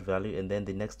this old value, and then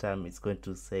the next time it's going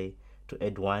to say to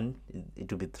add 1,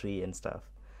 it will be 3 and stuff.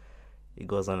 It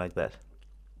goes on like that.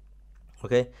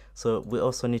 Okay, so we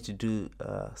also need to do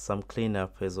some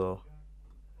cleanup as well.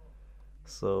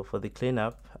 So for the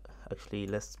cleanup, actually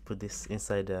let's put this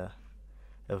inside a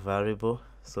variable.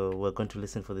 So we're going to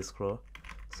listen for the scroll.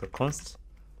 So const,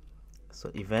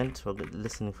 so event, we're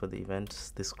listening for the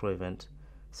event, the scroll event.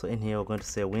 So in here we're going to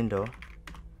say window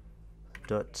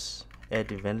dot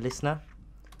add event listener.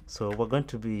 So we're going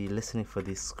to be listening for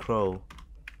the scroll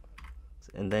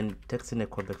and then text in a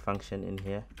callback function in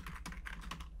here,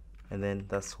 and then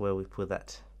that's where we put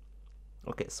that.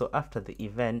 Okay, so after the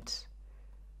event,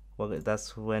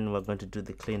 that's when we're going to do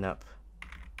the cleanup.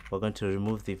 We're going to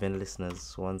remove the event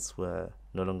listeners once we're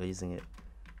no longer using it.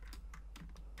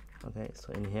 Okay,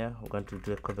 so in here we're going to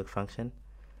do a callback function.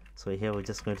 So here we're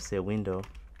just going to say window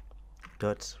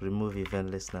dot remove event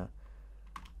listener.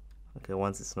 Okay,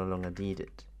 once it's no longer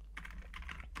needed.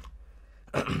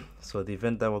 So the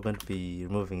event that we're going to be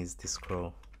removing is this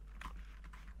scroll.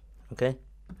 Okay.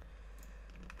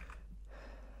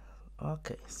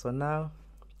 Okay, so now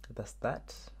that's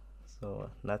that. So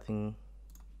nothing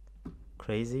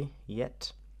crazy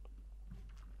yet.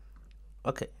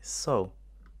 Okay, so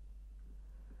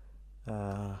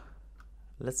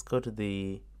let's go to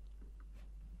the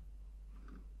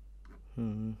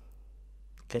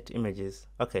get images.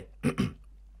 Okay.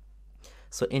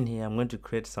 So in here I'm going to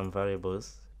create some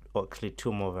variables, or actually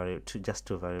two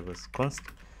variables. Const.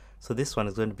 So this one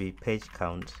is going to be page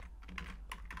count,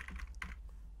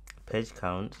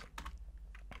 and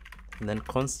then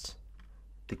const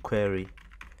the query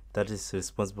that is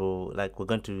responsible. Like we're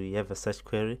going to have a search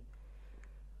query,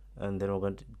 and then we're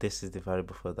going to, this is the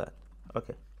variable for that.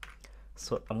 Okay,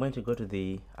 so I'm going to go to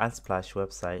the Unsplash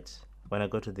website. When I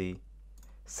go to the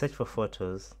search for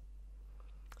photos,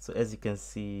 so as you can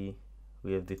see,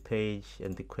 we have the page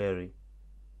and the query.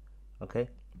 Okay,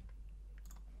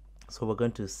 so we're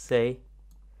going to say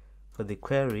for the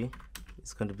query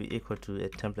it's going to be equal to a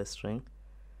template string,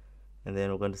 and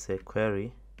then we're going to say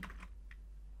query.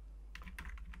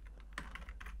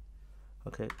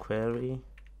 Okay, query.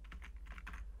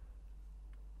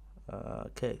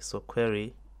 Okay, so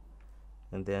query,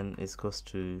 and then it goes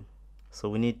to, so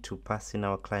we need to pass in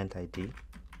our client ID,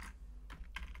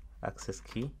 access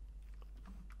key.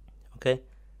 Okay,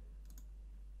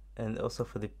 and also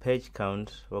for the page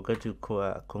count, we're going to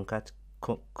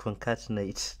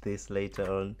concatenate this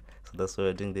later on. So that's why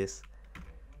we're doing this.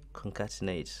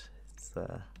 Concatenate. It's,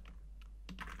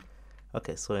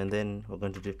 okay, so and then we're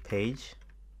going to do page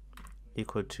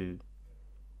equal to,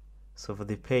 so for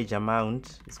the page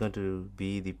amount, it's going to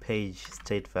be the page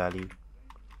state value.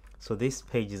 So this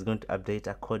page is going to update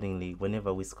accordingly.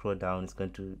 Whenever we scroll down, it's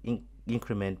going to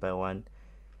increment by 1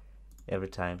 every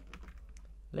time.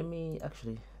 Let me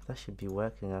actually, that should be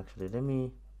working actually. Let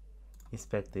me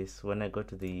inspect this. When I go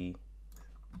to the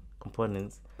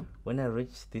components, when I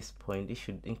reach this point, it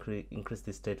should increase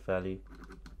the state value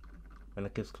when I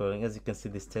keep scrolling. As you can see,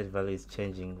 the state value is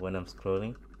changing when I'm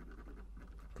scrolling.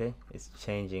 Okay, it's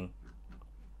changing.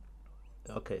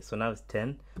 Okay, so now it's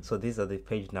 10. So these are the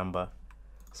page number.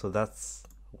 So that's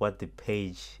what the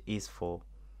page is for.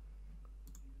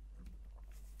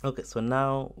 Okay, so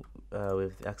now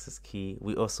with the access key,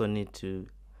 we also need to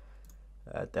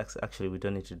actually we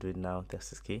don't need to do it now, the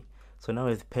access key. So now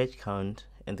with the page count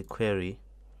and the query.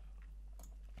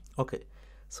 Okay,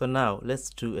 so now let's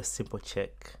do a simple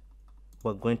check.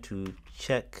 We're going to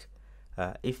check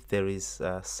if there is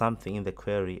something in the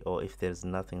query or if there's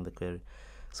nothing in the query.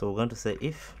 So we're going to say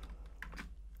if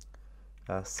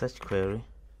search query.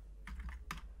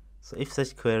 So if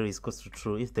search query is equals to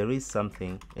true, if there is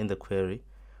something in the query,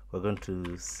 we're going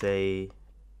to say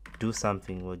do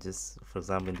something. We'll just, for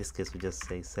example, in this case, we just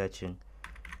say searching,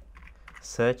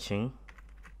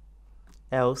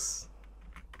 else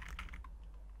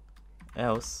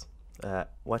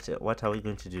what are we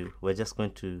going to do? We're just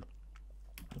going to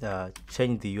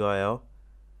change the URL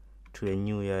to a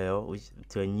new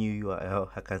URL,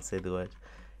 I can't say the word,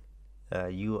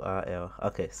 URL.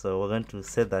 Okay, so we're going to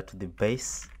set that to the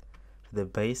base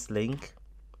link,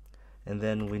 and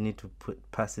then we need to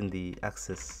pass in the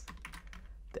access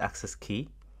key.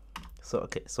 So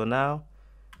okay, so now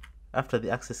after the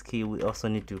access key, we also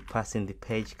need to pass in the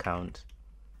page count.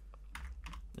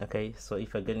 Okay, so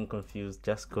if you're getting confused,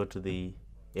 just go to the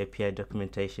API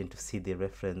documentation to see the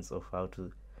reference of how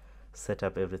to set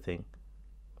up everything.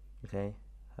 Okay,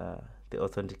 the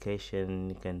authentication,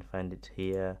 you can find it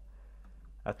here.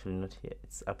 Actually not here,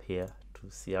 it's up here to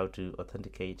see how to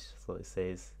authenticate. So it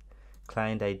says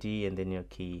client ID and then your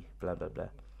key, blah blah blah.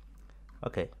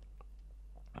 Okay,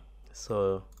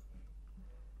 so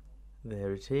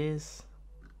there it is.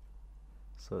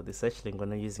 So the search link, we're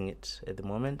not using it at the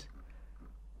moment.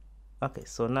 Okay,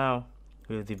 so now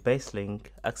with the base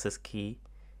link, access key,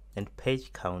 and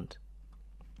page count.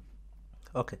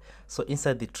 Okay, so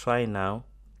inside the try now,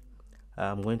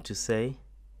 I'm going to say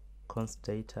const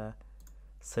data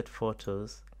set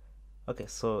photos. Okay,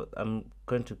 so I'm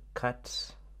going to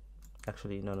cut,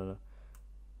 actually no,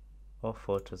 all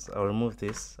photos. I'll remove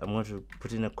this. I'm going to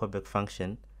put in a callback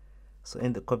function So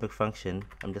in the callback function,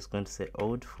 I'm just going to say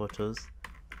old photos.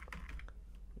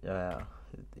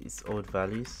 It's old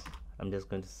values. I'm just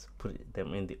going to put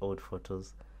them in the old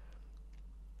photos.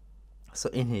 So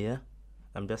in here,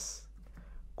 I'm just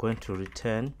going to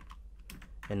return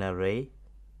an array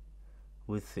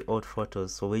with the old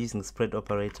photos. So we're using the spread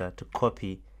operator to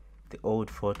copy the old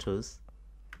photos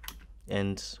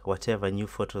and whatever new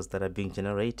photos that are being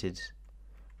generated,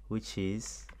 which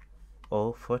is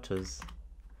all photos.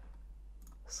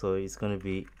 So it's going to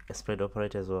be a spread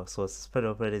operator as well. So spread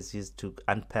operator is used to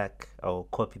unpack or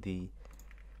copy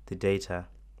the data.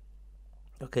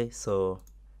 Okay, so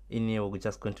in here we're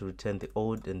just going to return the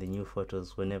old and the new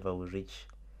photos whenever we reach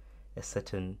a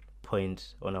certain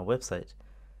point on our website.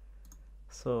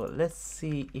 So let's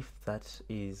see if that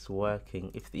is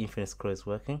working, if the infinite scroll is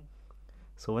working.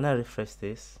 So when I refresh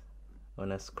this,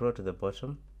 when I scroll to the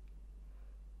bottom,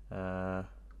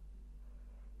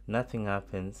 nothing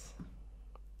happens.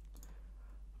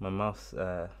 My mouse,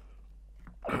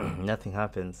 nothing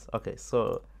happens. Okay,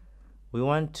 so we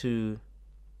want to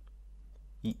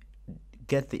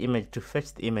get the image, to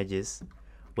fetch the images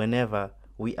whenever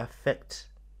we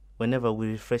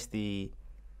refresh the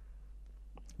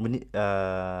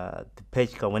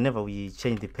page count, whenever we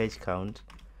change the page count.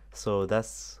 So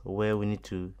that's where we need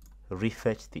to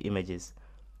refetch the images.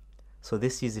 So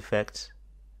this use effect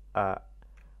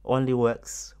only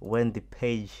works when the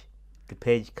page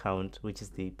count, which is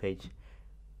the page,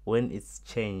 when it's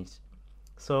changed.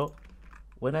 So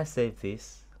when I save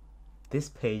this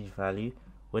page value,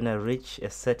 when I reach a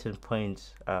certain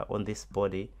point on this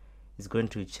body, is going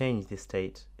to change the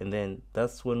state, and then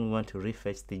that's when we want to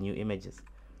refetch the new images.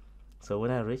 So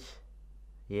when I reach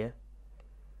here,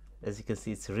 as you can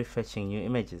see, it's refetching new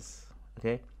images.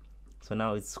 Okay, so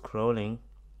now it's scrolling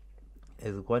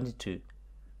as we want it to.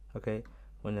 Okay,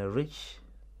 when I reach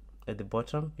at the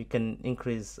bottom, you can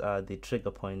increase the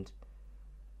trigger point.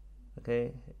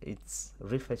 Okay, it's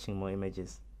refetching more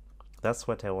images. That's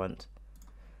what I want.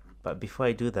 But before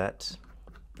I do that,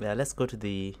 let's go to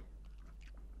the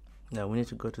we need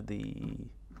to go to the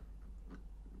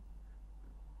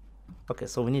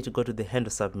so we need to go to the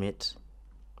handle submit.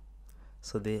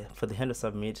 So for the handle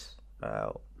submit,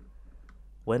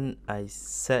 when I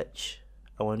search,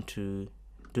 I want to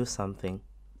do something.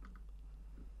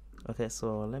 Okay,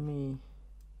 so let me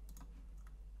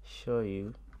show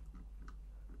you.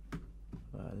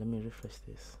 Let me refresh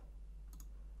this.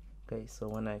 Okay, so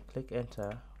when I click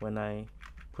enter, when I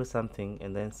put something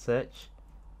and then search,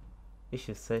 it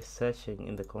should say searching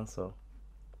in the console.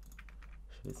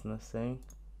 It's not saying.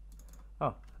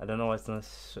 Oh, I don't know why it's not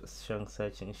showing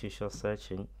searching. It should show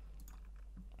searching.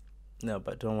 No,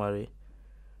 but don't worry,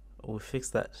 we'll fix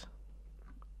that.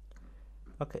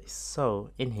 Okay, so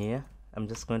in here, I'm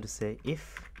just going to say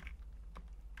if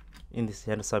in this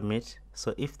handle submit.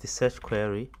 So if the search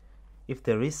query, if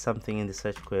there is something in the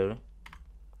search query,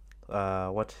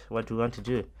 what do we want to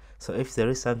do? So if there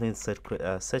is something in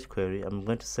the search query, I'm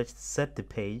going to set the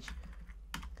page.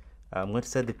 I'm going to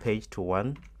set the page to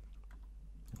 1.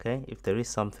 Okay, if there is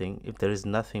something. If there is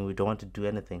nothing, we don't want to do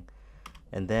anything.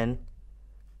 And then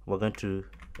we're going to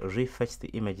refetch the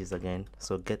images again.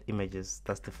 So get images,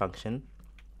 that's the function.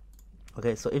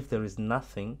 Okay, so if there is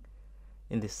nothing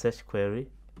in the search query,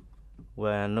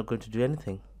 we're not going to do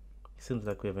anything. It seems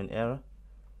like we have an error.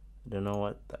 I don't know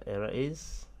what the error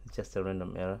is. It's just a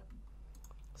random error.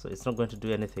 So it's not going to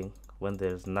do anything when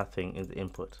there's nothing in the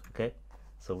input. Okay,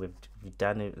 so we've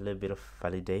done a little bit of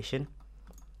validation.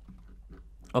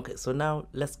 Okay, so now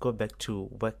let's go back to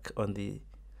work on the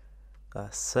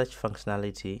search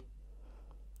functionality.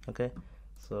 Okay,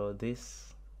 so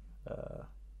this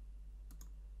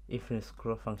infinite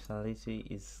scroll functionality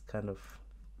is kind of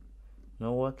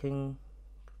not working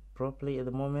properly at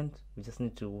the moment. We just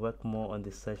need to work more on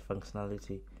the search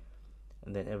functionality,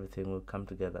 and then everything will come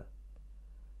together.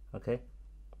 Okay,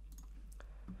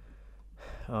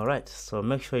 all right, so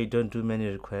make sure you don't do many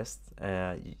requests.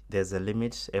 There's a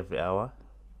limit every hour.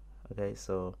 Okay,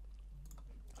 so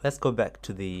let's go back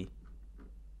to the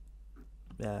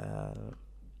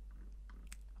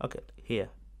okay, here.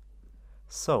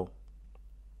 So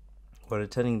we're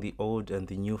returning the old and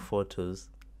the new photos.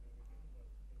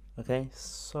 Okay,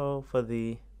 so for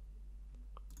the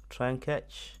try and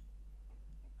catch,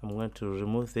 I'm going to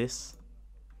remove this.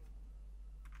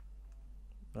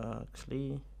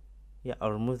 Actually, yeah,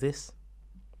 I'll remove this.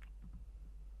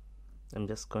 I'm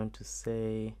just going to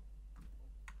say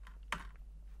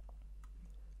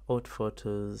old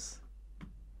photos.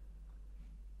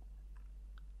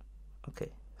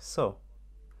 Okay, so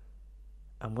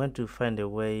I'm going to find a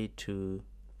way to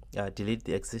delete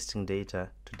the existing data.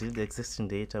 To delete the existing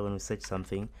data, when we search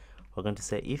something, we're going to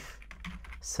say if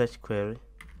search query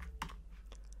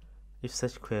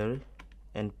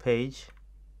and page,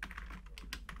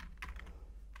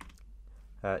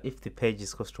 if the page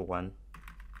is equals to 1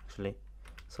 actually.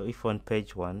 So if on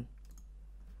page 1,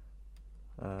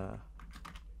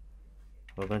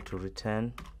 we're going to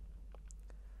return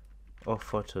all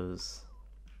photos.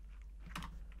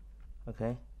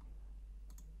 Okay,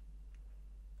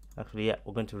 actually, yeah,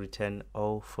 we're going to return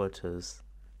all photos.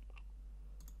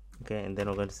 Okay, and then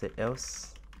we're going to say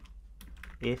else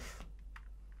if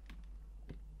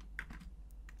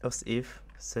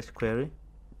search query,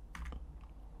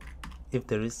 if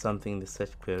there is something in the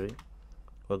search query,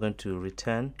 we're going to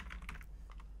return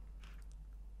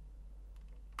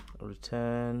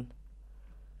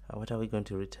what are we going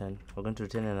to return? We're going to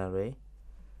return an array.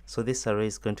 So this array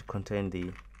is going to contain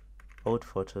the old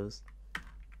photos,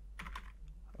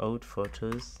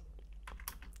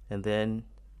 and then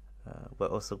we're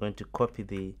also going to copy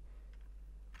the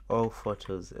all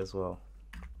photos as well.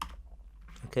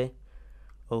 Okay,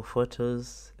 all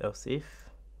photos, else if,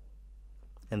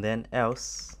 and then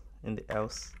else, in the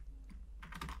else.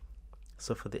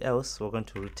 So for the else, we're going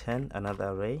to return another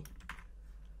array.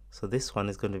 So this one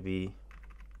is going to be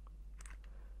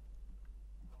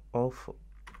all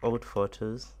old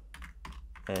photos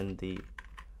and the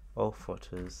all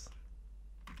photos.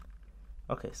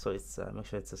 Okay, so it's make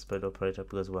sure it's a spread operator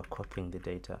because we're copying the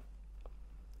data.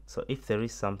 So if there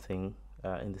is something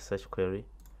in the search query,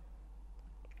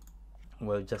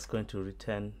 we're just going to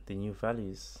return the new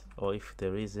values, or if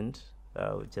there isn't,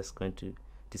 we're just going to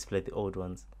display the old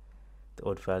ones, the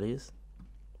old values.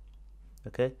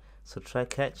 Okay, so try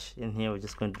catch. In here we're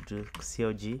just going to do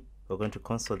COG. We're going to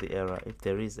console the error if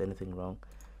there is anything wrong.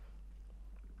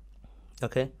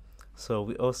 Okay, so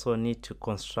we also need to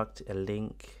construct a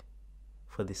link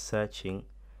for the searching.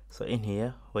 So in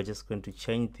here we're just going to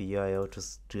change the URL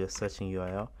to a searching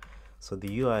URL. So the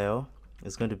URL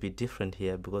is going to be different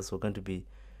here because we're going to be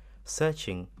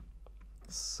searching.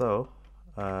 So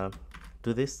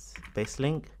do this base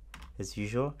link as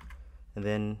usual, and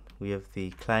then we have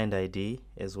the client ID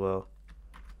as well,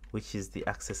 which is the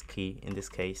access key in this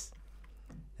case.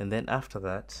 And then after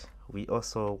that, we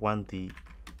also want the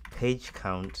page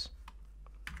count.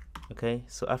 Okay,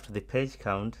 so after the page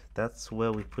count, that's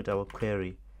where we put our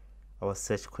query, our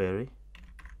search query.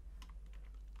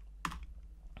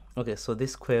 Okay, so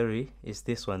this query is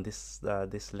this one,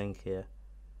 this link here.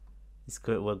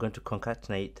 We're going to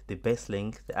concatenate the base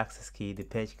link, the access key, the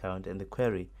page count, and the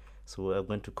query. So we're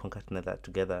going to concatenate that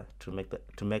together to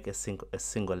make a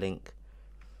single link.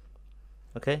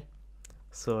 Okay,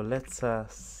 so let's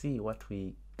see what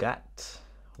we got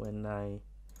when I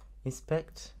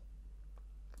inspect.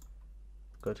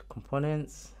 Go to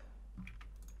components.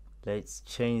 Let's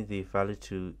change the value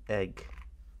to egg.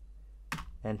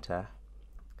 Enter.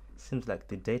 Seems like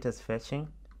the data is fetching.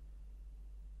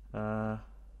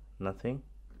 Nothing.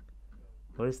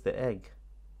 Where is the egg?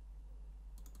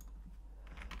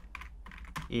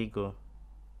 Ego.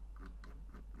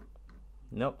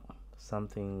 Nope.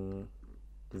 Something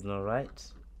is not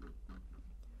right.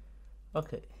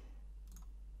 Okay.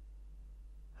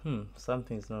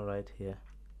 Something's not right here.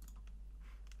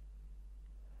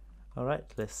 Alright,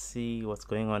 let's see what's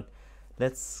going on.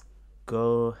 Let's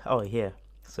go here.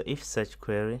 So if search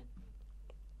query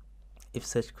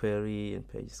and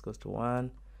page is equals to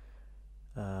 1,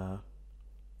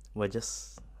 we're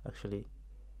just actually,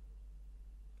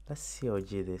 let's COG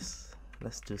this.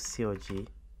 Let's do COG.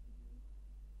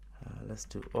 Let's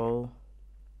do all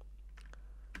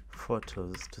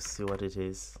photos to see what it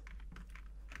is,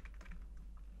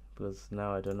 because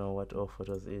now I don't know what all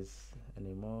photos is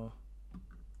anymore.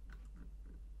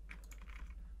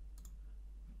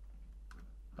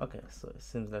 Okay, so it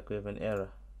seems like we have an error.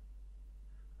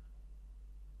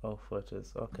 All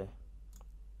photos, okay.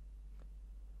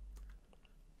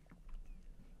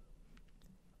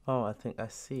 Oh, I think I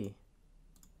see.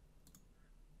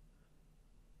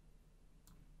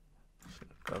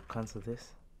 I'll cancel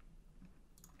this.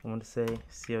 I'm going to say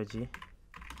COG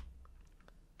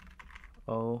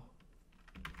all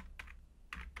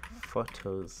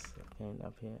photos. Okay,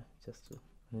 up here, I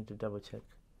need to double check.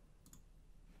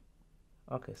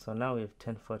 Okay, so now we have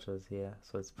 10 photos here,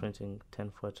 so it's printing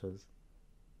 10 photos.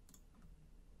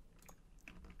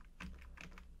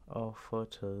 All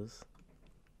photos.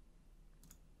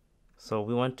 So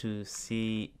we want to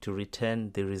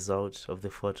return the result of the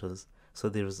photos. So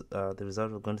the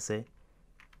result, we're going to say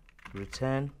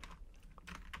return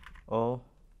all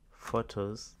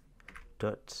photos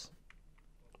dot.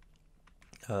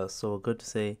 So we're going to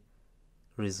say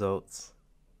results.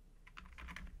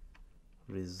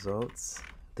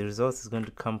 The results is going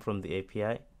to come from the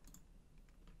API.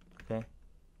 Okay,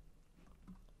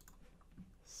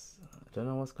 so I don't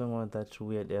know what's going on with that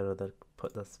weird error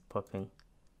that's popping.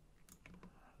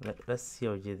 Let's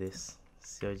COG this.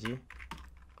 COG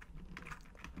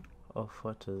all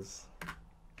photos.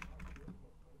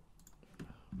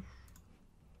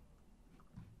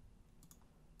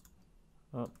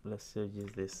 Oh, let's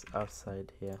COG this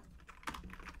outside here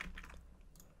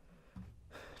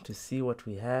to see what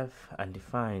we have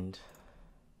undefined.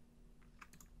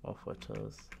 All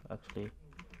photos. Actually,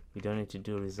 we don't need to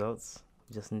do results,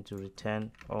 we just need to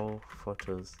return all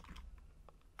photos.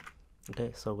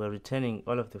 Okay, so we're returning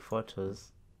all of the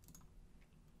photos.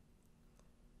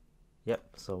 Yep,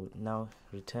 so now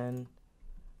return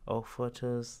all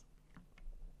photos,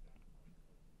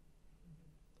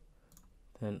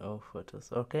 then all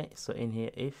photos. Okay, so in here,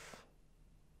 if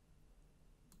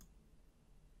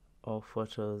all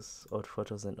photos, old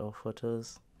photos, and all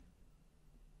photos.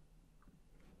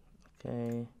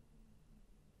 Okay,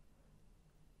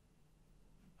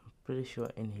 I'm pretty sure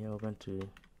in here we're going to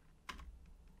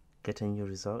get a new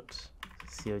result.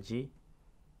 COG,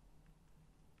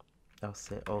 I'll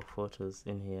say all photos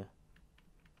in here.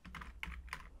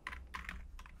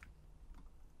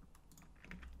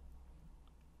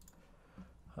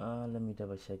 Let me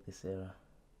double check this error.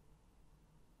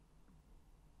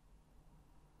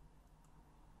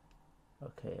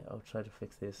 Okay, I'll try to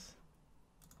fix this.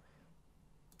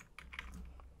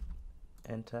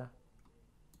 Enter.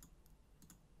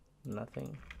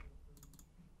 Nothing.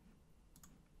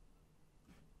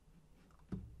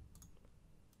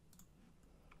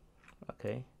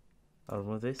 Okay, I'll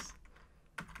remove this.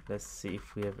 Let's see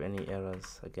if we have any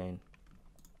errors again.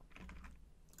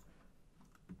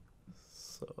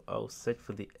 So I'll search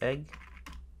for the egg.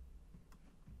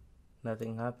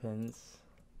 Nothing happens.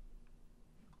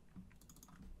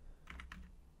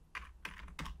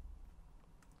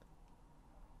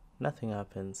 Nothing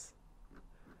happens.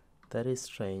 That is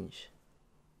strange.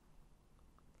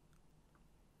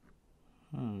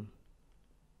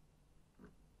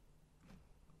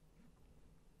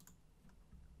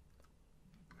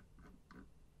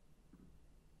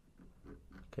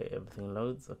 Okay, everything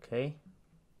loads. Okay.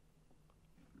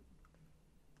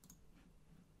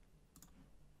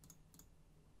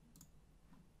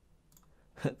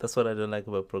 That's what I don't like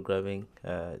about programming.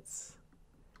 It's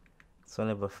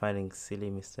only about finding silly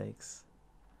mistakes.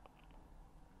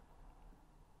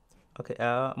 Okay,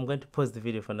 I'm going to pause the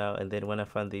video for now, and then when I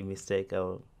find the mistake,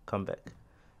 I'll come back.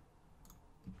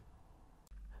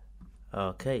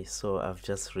 Okay, so I've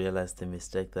just realized the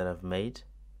mistake that I've made.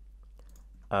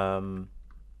 So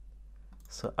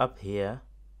up here,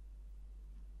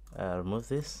 remove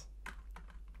this,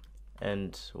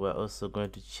 and we're also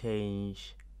going to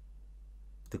change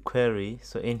the query.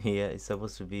 So in here it's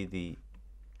supposed to be the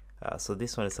so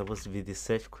this one is supposed to be the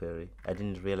search query. I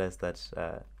didn't realize that.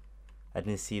 I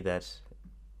didn't see that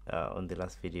on the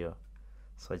last video,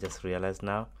 so I just realized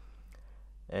now.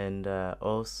 And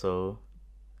also,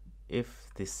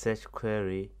 if the search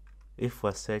query, if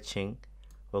we're searching,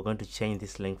 we're going to change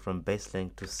this link from base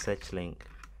link to search link.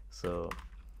 So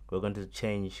we're going to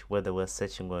change whether we're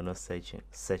searching or not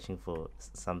searching for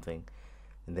something,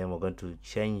 and then we're going to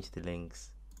change the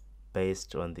links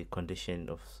based on the condition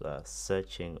of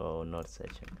searching or not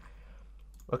searching.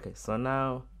 Okay, so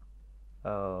now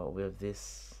we have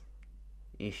this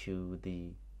issue with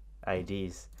the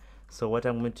IDs. So what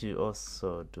I'm going to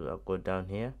also do, I'll go down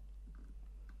here.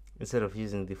 Instead of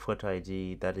using the photo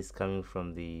ID that is coming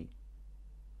from the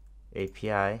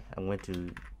API, I'm going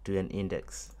to do an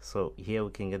index. So here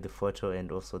we can get the photo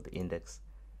and also the index.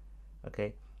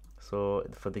 Okay, so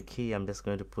for the key, I'm just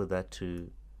going to put that to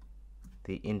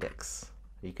the index.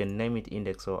 You can name it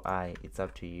index or I, it's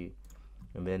up to you,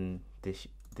 and then this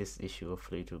issue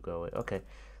hopefully to go away. Okay,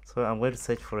 so I'm going to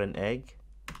search for an egg,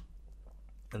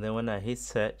 and then when I hit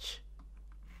search,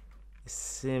 it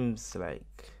seems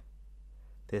like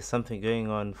there's something going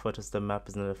on. Photos the map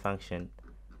is not a function.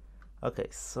 Okay,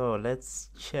 so let's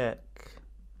check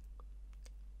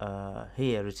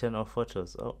here, return all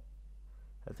photos. Oh,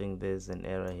 I think there's an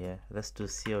error here. Let's do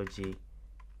COG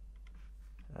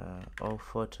all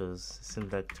photos.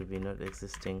 Seems like to be not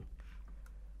existing.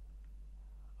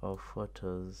 All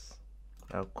photos.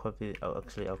 I'll copy. I'll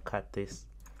cut this.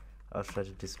 I'll try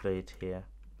to display it here.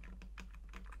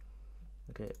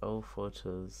 Okay, all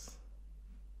photos.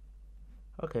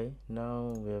 Okay,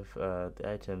 now we have the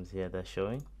items here that's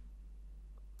showing.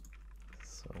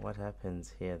 So what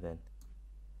happens here then?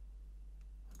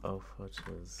 All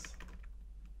photos.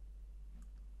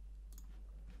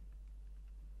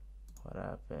 what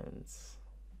happens?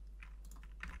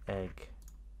 Egg.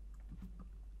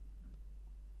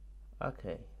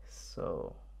 Okay,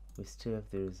 so we still have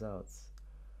the results.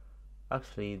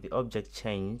 Actually, the object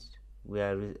changed.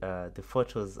 The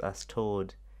photos are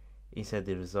stored inside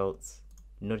the results,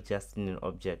 not just in an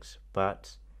object,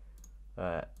 but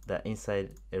they're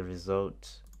inside a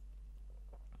result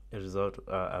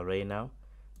array now.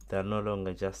 They're no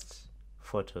longer just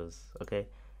photos. Okay,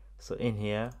 so in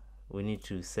here we need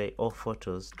to say all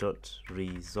photos dot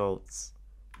results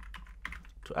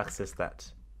to access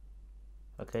that.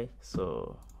 Okay,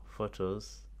 so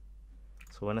photos.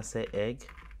 So when I say egg,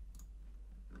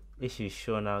 it should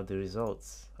show now the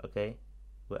results. Okay,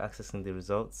 we're accessing the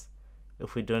results.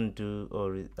 If we don't do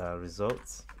all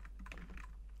results,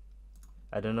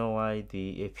 I don't know why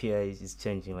the API is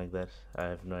changing like that. I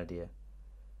have no idea.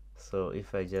 So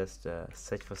if I just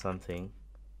search for something,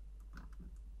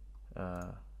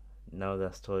 now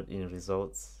they're stored in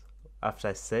results. After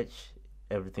I search,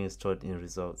 everything is stored in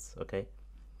results. Okay,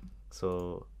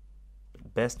 so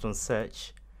based on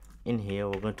search, in here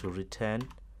we're going to return.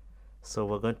 So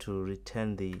we're going to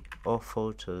return the all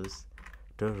photos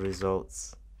dot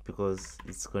results, because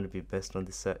it's going to be based on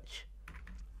the search.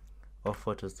 All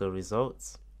photos dot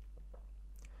results.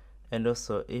 And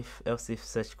also if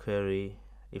search query,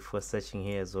 if we're searching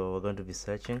here as well, we're going to be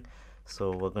searching,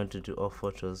 so we're going to do all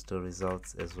photos dot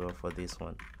results as well for this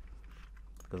one,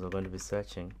 because we're going to be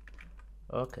searching.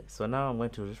 Okay, so now I'm going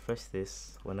to refresh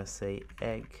this when I say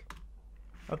egg.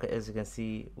 Okay, as you can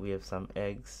see, we have some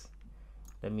eggs.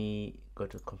 Let me go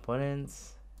to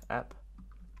components, app,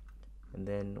 and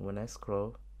then when I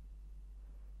scroll,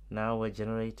 now we're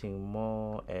generating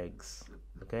more eggs.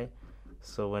 Okay,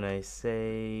 so when I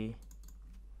say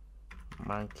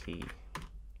monkey,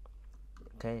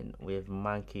 okay, we have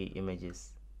monkey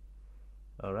images.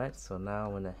 Alright, so now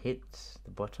when I hit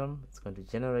the bottom, it's going to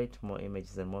generate more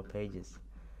images and more pages.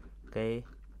 Okay,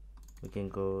 we can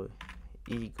go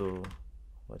ego,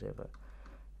 whatever,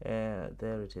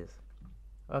 there it is.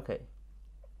 Okay,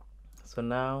 so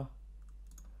now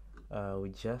we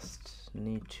just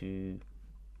need to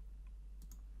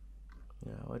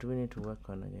what do we need to work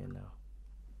on again now?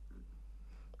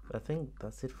 I think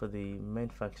that's it for the main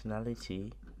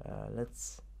functionality.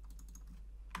 Let's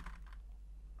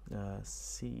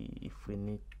see if we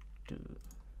need to.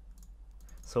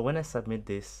 So when I submit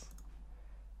this,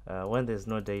 when there's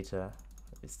no data,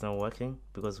 it's not working,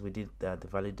 because we did the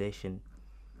validation.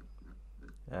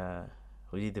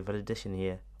 We did the validation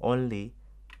here. Only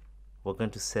we're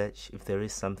going to search if there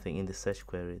is something in the search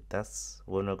query. That's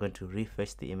we're not going to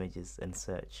refresh the images and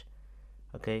search.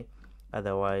 Okay,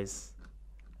 otherwise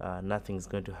nothing's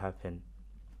going to happen.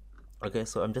 Okay,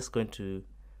 so I'm just going to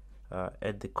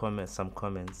add the comments, some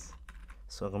comments.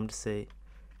 So I'm going to say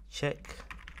check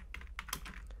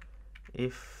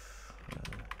if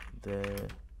there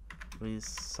is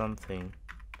something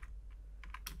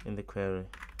in the query.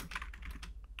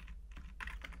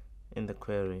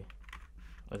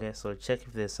 Okay, so check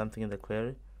if there's something in the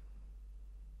query.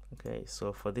 Okay,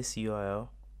 so for this URL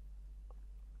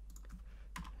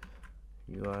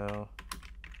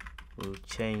will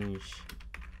change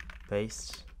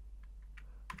based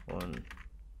on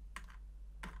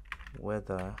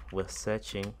whether we're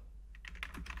searching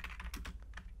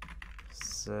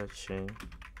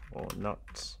or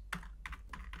not.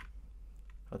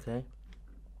 Okay,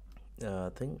 I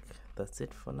think that's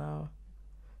it for now.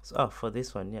 So for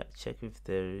this one, yeah, check if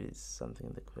there is something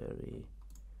in the query.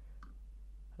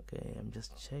 Okay, I'm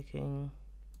just checking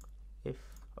if.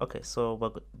 Okay, so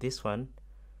this one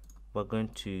we're going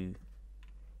to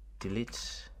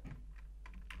delete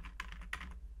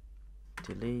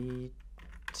the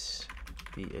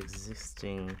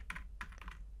existing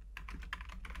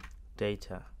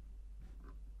data.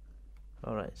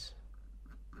 All right,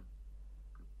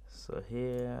 so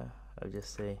here I'll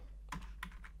just say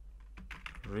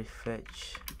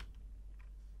refetch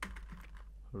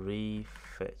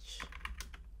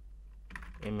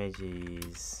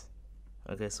images.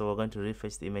 Okay, so we're going to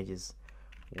refetch the images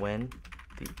when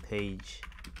the page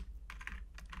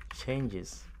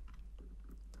changes.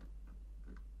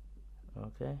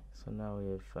 Okay, so now we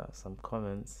have some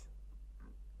comments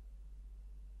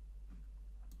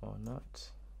or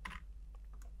not.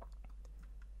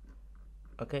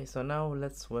 Okay, so now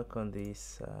let's work on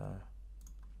this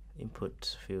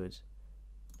input field.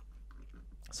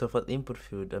 So for the input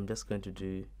field, I'm just going to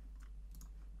do,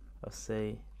 I'll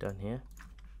say down here,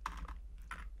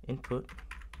 input.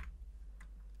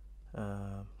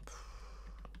 I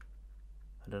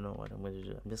don't know what I'm going to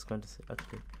do. I'm just going to say,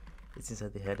 actually, it's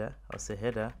inside the header. I'll say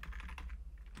header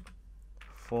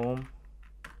form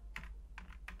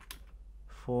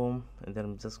form, and then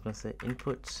I'm just going to say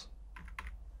input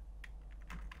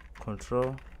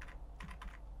control.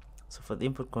 So for the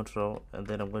input control, and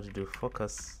then I'm going to do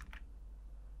focus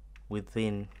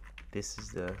within, this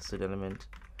is the pseudo element.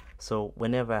 So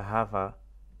whenever I hover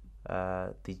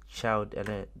the child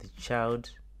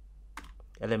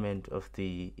element of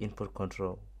the input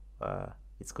control,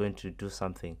 it's going to do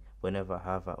something whenever I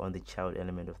hover on the child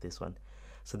element of this one.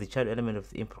 So the child element of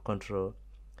the input control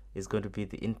is going to be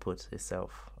the input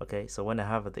itself. Okay, so when I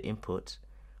hover the input,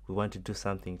 we want to do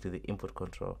something to the input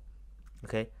control.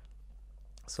 Okay,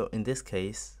 so in this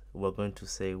case we're going to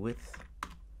say width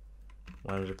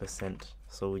 100%.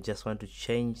 So we just want to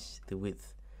change the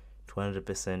width to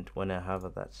 100% when I hover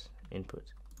that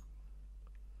input.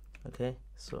 Okay,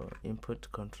 so input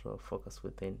control focus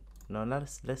within. Now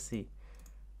let's see.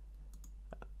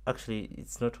 Actually,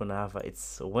 it's not when I hover,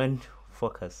 it's when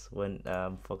focus, when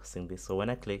I'm focusing this. So when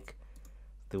I click,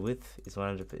 the width is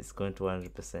 100%, it's going to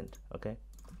 100%. Okay,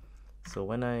 so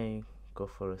when I go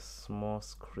for a small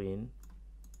screen,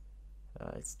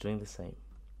 it's doing the same.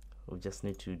 We just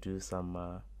need to do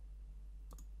some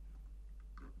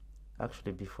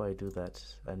actually, before I do that,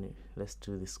 let's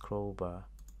do the scroll bar.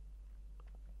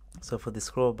 So for the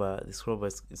scroll bar is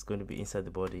going to be inside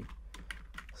the body.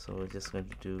 So we're just going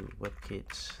to do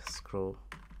WebKit scroll,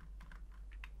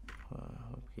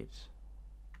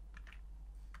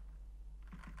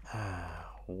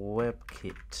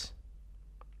 WebKit.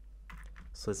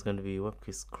 So it's going to be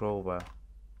WebKit scroll bar.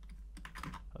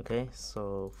 Okay,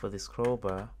 so for the scroll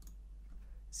bar,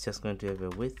 it's just going to have a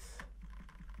width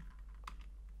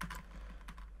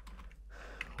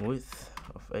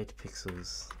of 8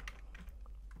 pixels.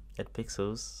 8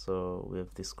 pixels. So we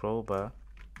have the scroll bar.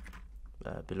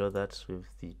 Below that with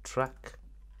the track.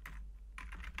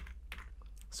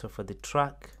 So for the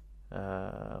track,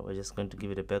 we're just going to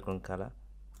give it a background color.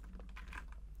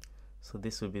 So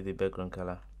this will be the background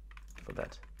color for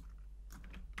that.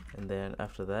 And then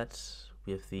after that,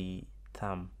 we have the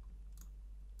thumb.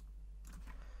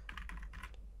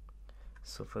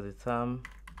 So for the thumb,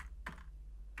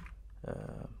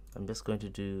 I'm just going to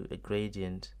do a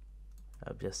gradient.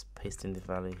 I'll just paste in the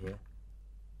value here,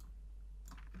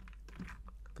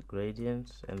 the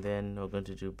gradient, and then we're going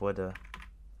to do border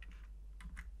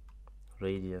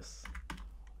radius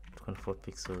 24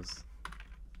 pixels.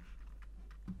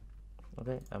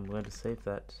 Okay, I'm going to save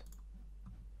that.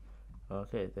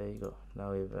 Okay, there you go.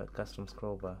 Now we have a custom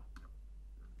scroll bar.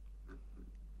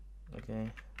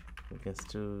 Okay, we can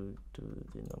still do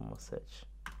the normal search.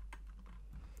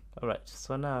 Alright,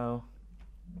 so now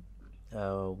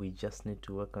we just need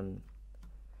to work on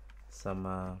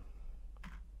some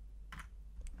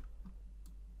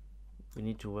we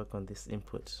need to work on this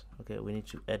input. Okay, we need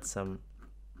to add some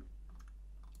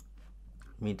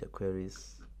media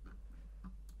queries.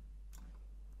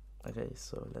 Okay,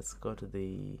 so let's go to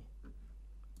the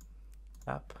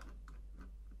app.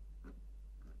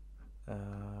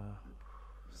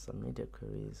 Some media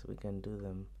queries, we can do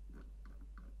them.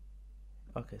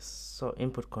 Okay, so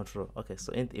input control. Okay,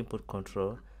 so in the input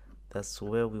control, that's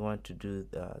where we want to do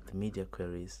the media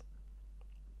queries.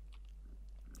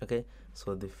 Okay,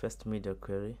 so the first media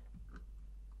query,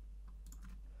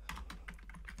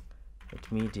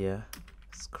 at media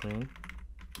screen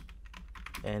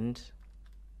and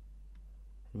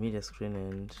media screen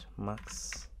and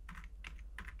max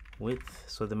width.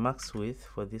 So the max width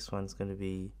for this one is going to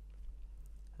be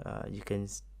you can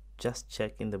just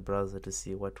check in the browser to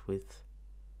see what width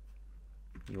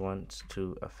you want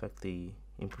to affect the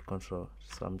input control.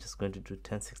 So I'm just going to do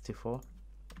 1064.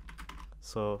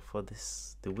 So for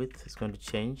this, the width is going to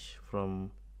change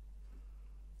from,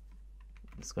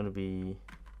 it's going to be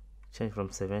change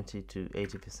from 70 to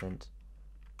 80%.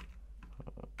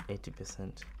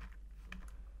 80%.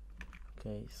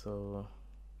 Okay, so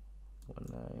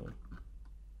when I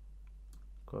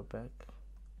go back,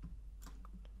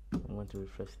 I'm going to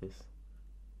refresh this.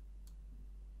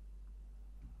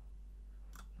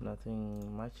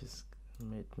 Nothing much is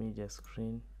made media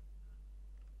screen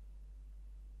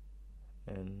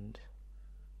and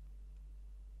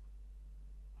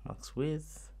max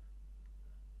width,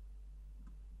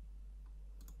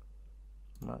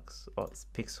 max, oh, it's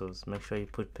pixels. Make sure you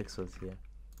put pixels here.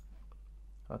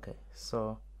 Okay,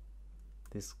 so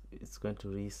this, it's going to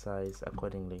resize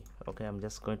accordingly. Okay, I'm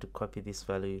just going to copy this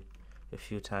value a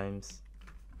few times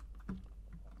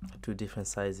to different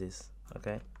sizes.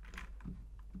 Okay.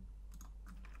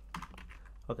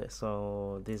 Okay,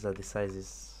 so these are the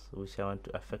sizes which I want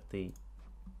to affect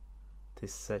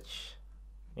this search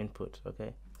input.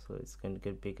 Okay, so it's going to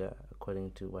get bigger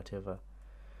according to whatever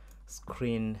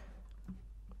screen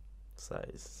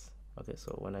size Okay,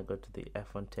 so when I go to the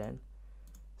iPhone 10,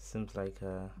 seems like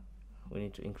we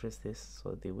need to increase this.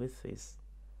 So the width is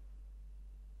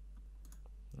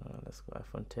let's go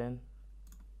iPhone 10.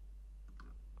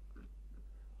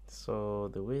 So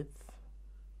the width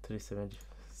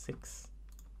 376.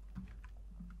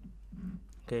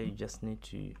 Okay, you just need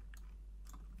to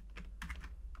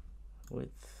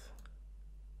width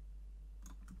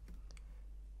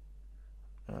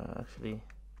actually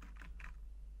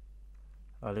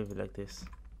I'll leave it like this,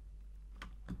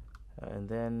 and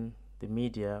then the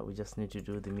media, we just need to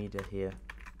do the media here.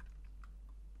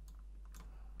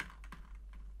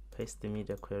 Paste the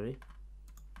media query.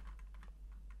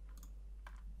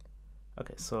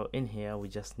 Okay, so in here we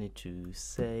just need to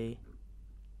say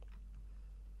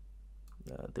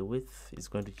the width is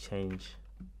going to change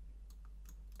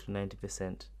to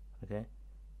 90%, okay,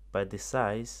 but the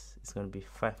size is going to be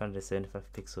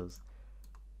 575 pixels.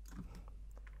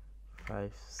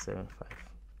 575.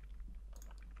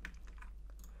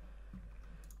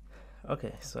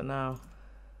 Okay, so now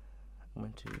I'm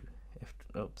going to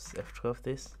F12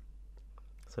 this.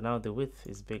 So now the width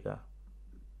is bigger.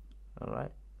 All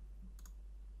right.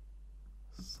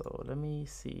 So let me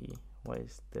see why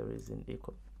there is an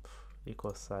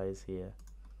equal size here.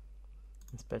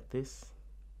 Inspect this.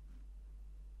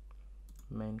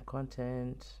 Main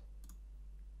content.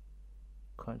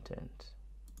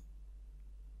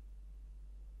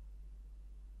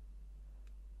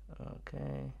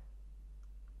 Okay.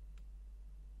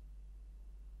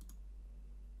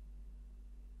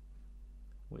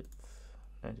 Width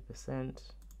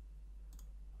 90%.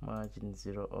 Margin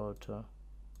 0 auto.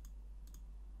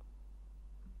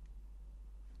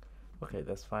 Okay,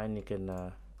 that's fine. You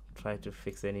can try to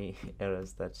fix any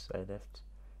errors that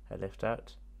I left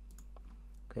out.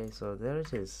 Okay, so there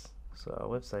it is. So our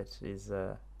website is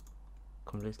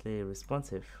completely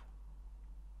responsive.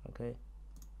 Okay,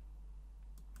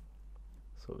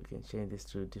 so we can change this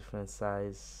to different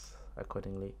size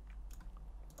accordingly.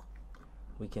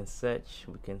 We can search,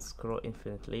 we can scroll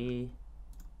infinitely,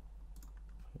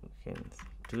 we can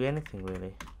do anything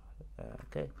really.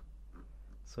 Okay,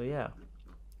 so yeah,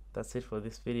 that's it for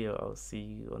this video. I'll see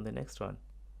you on the next one.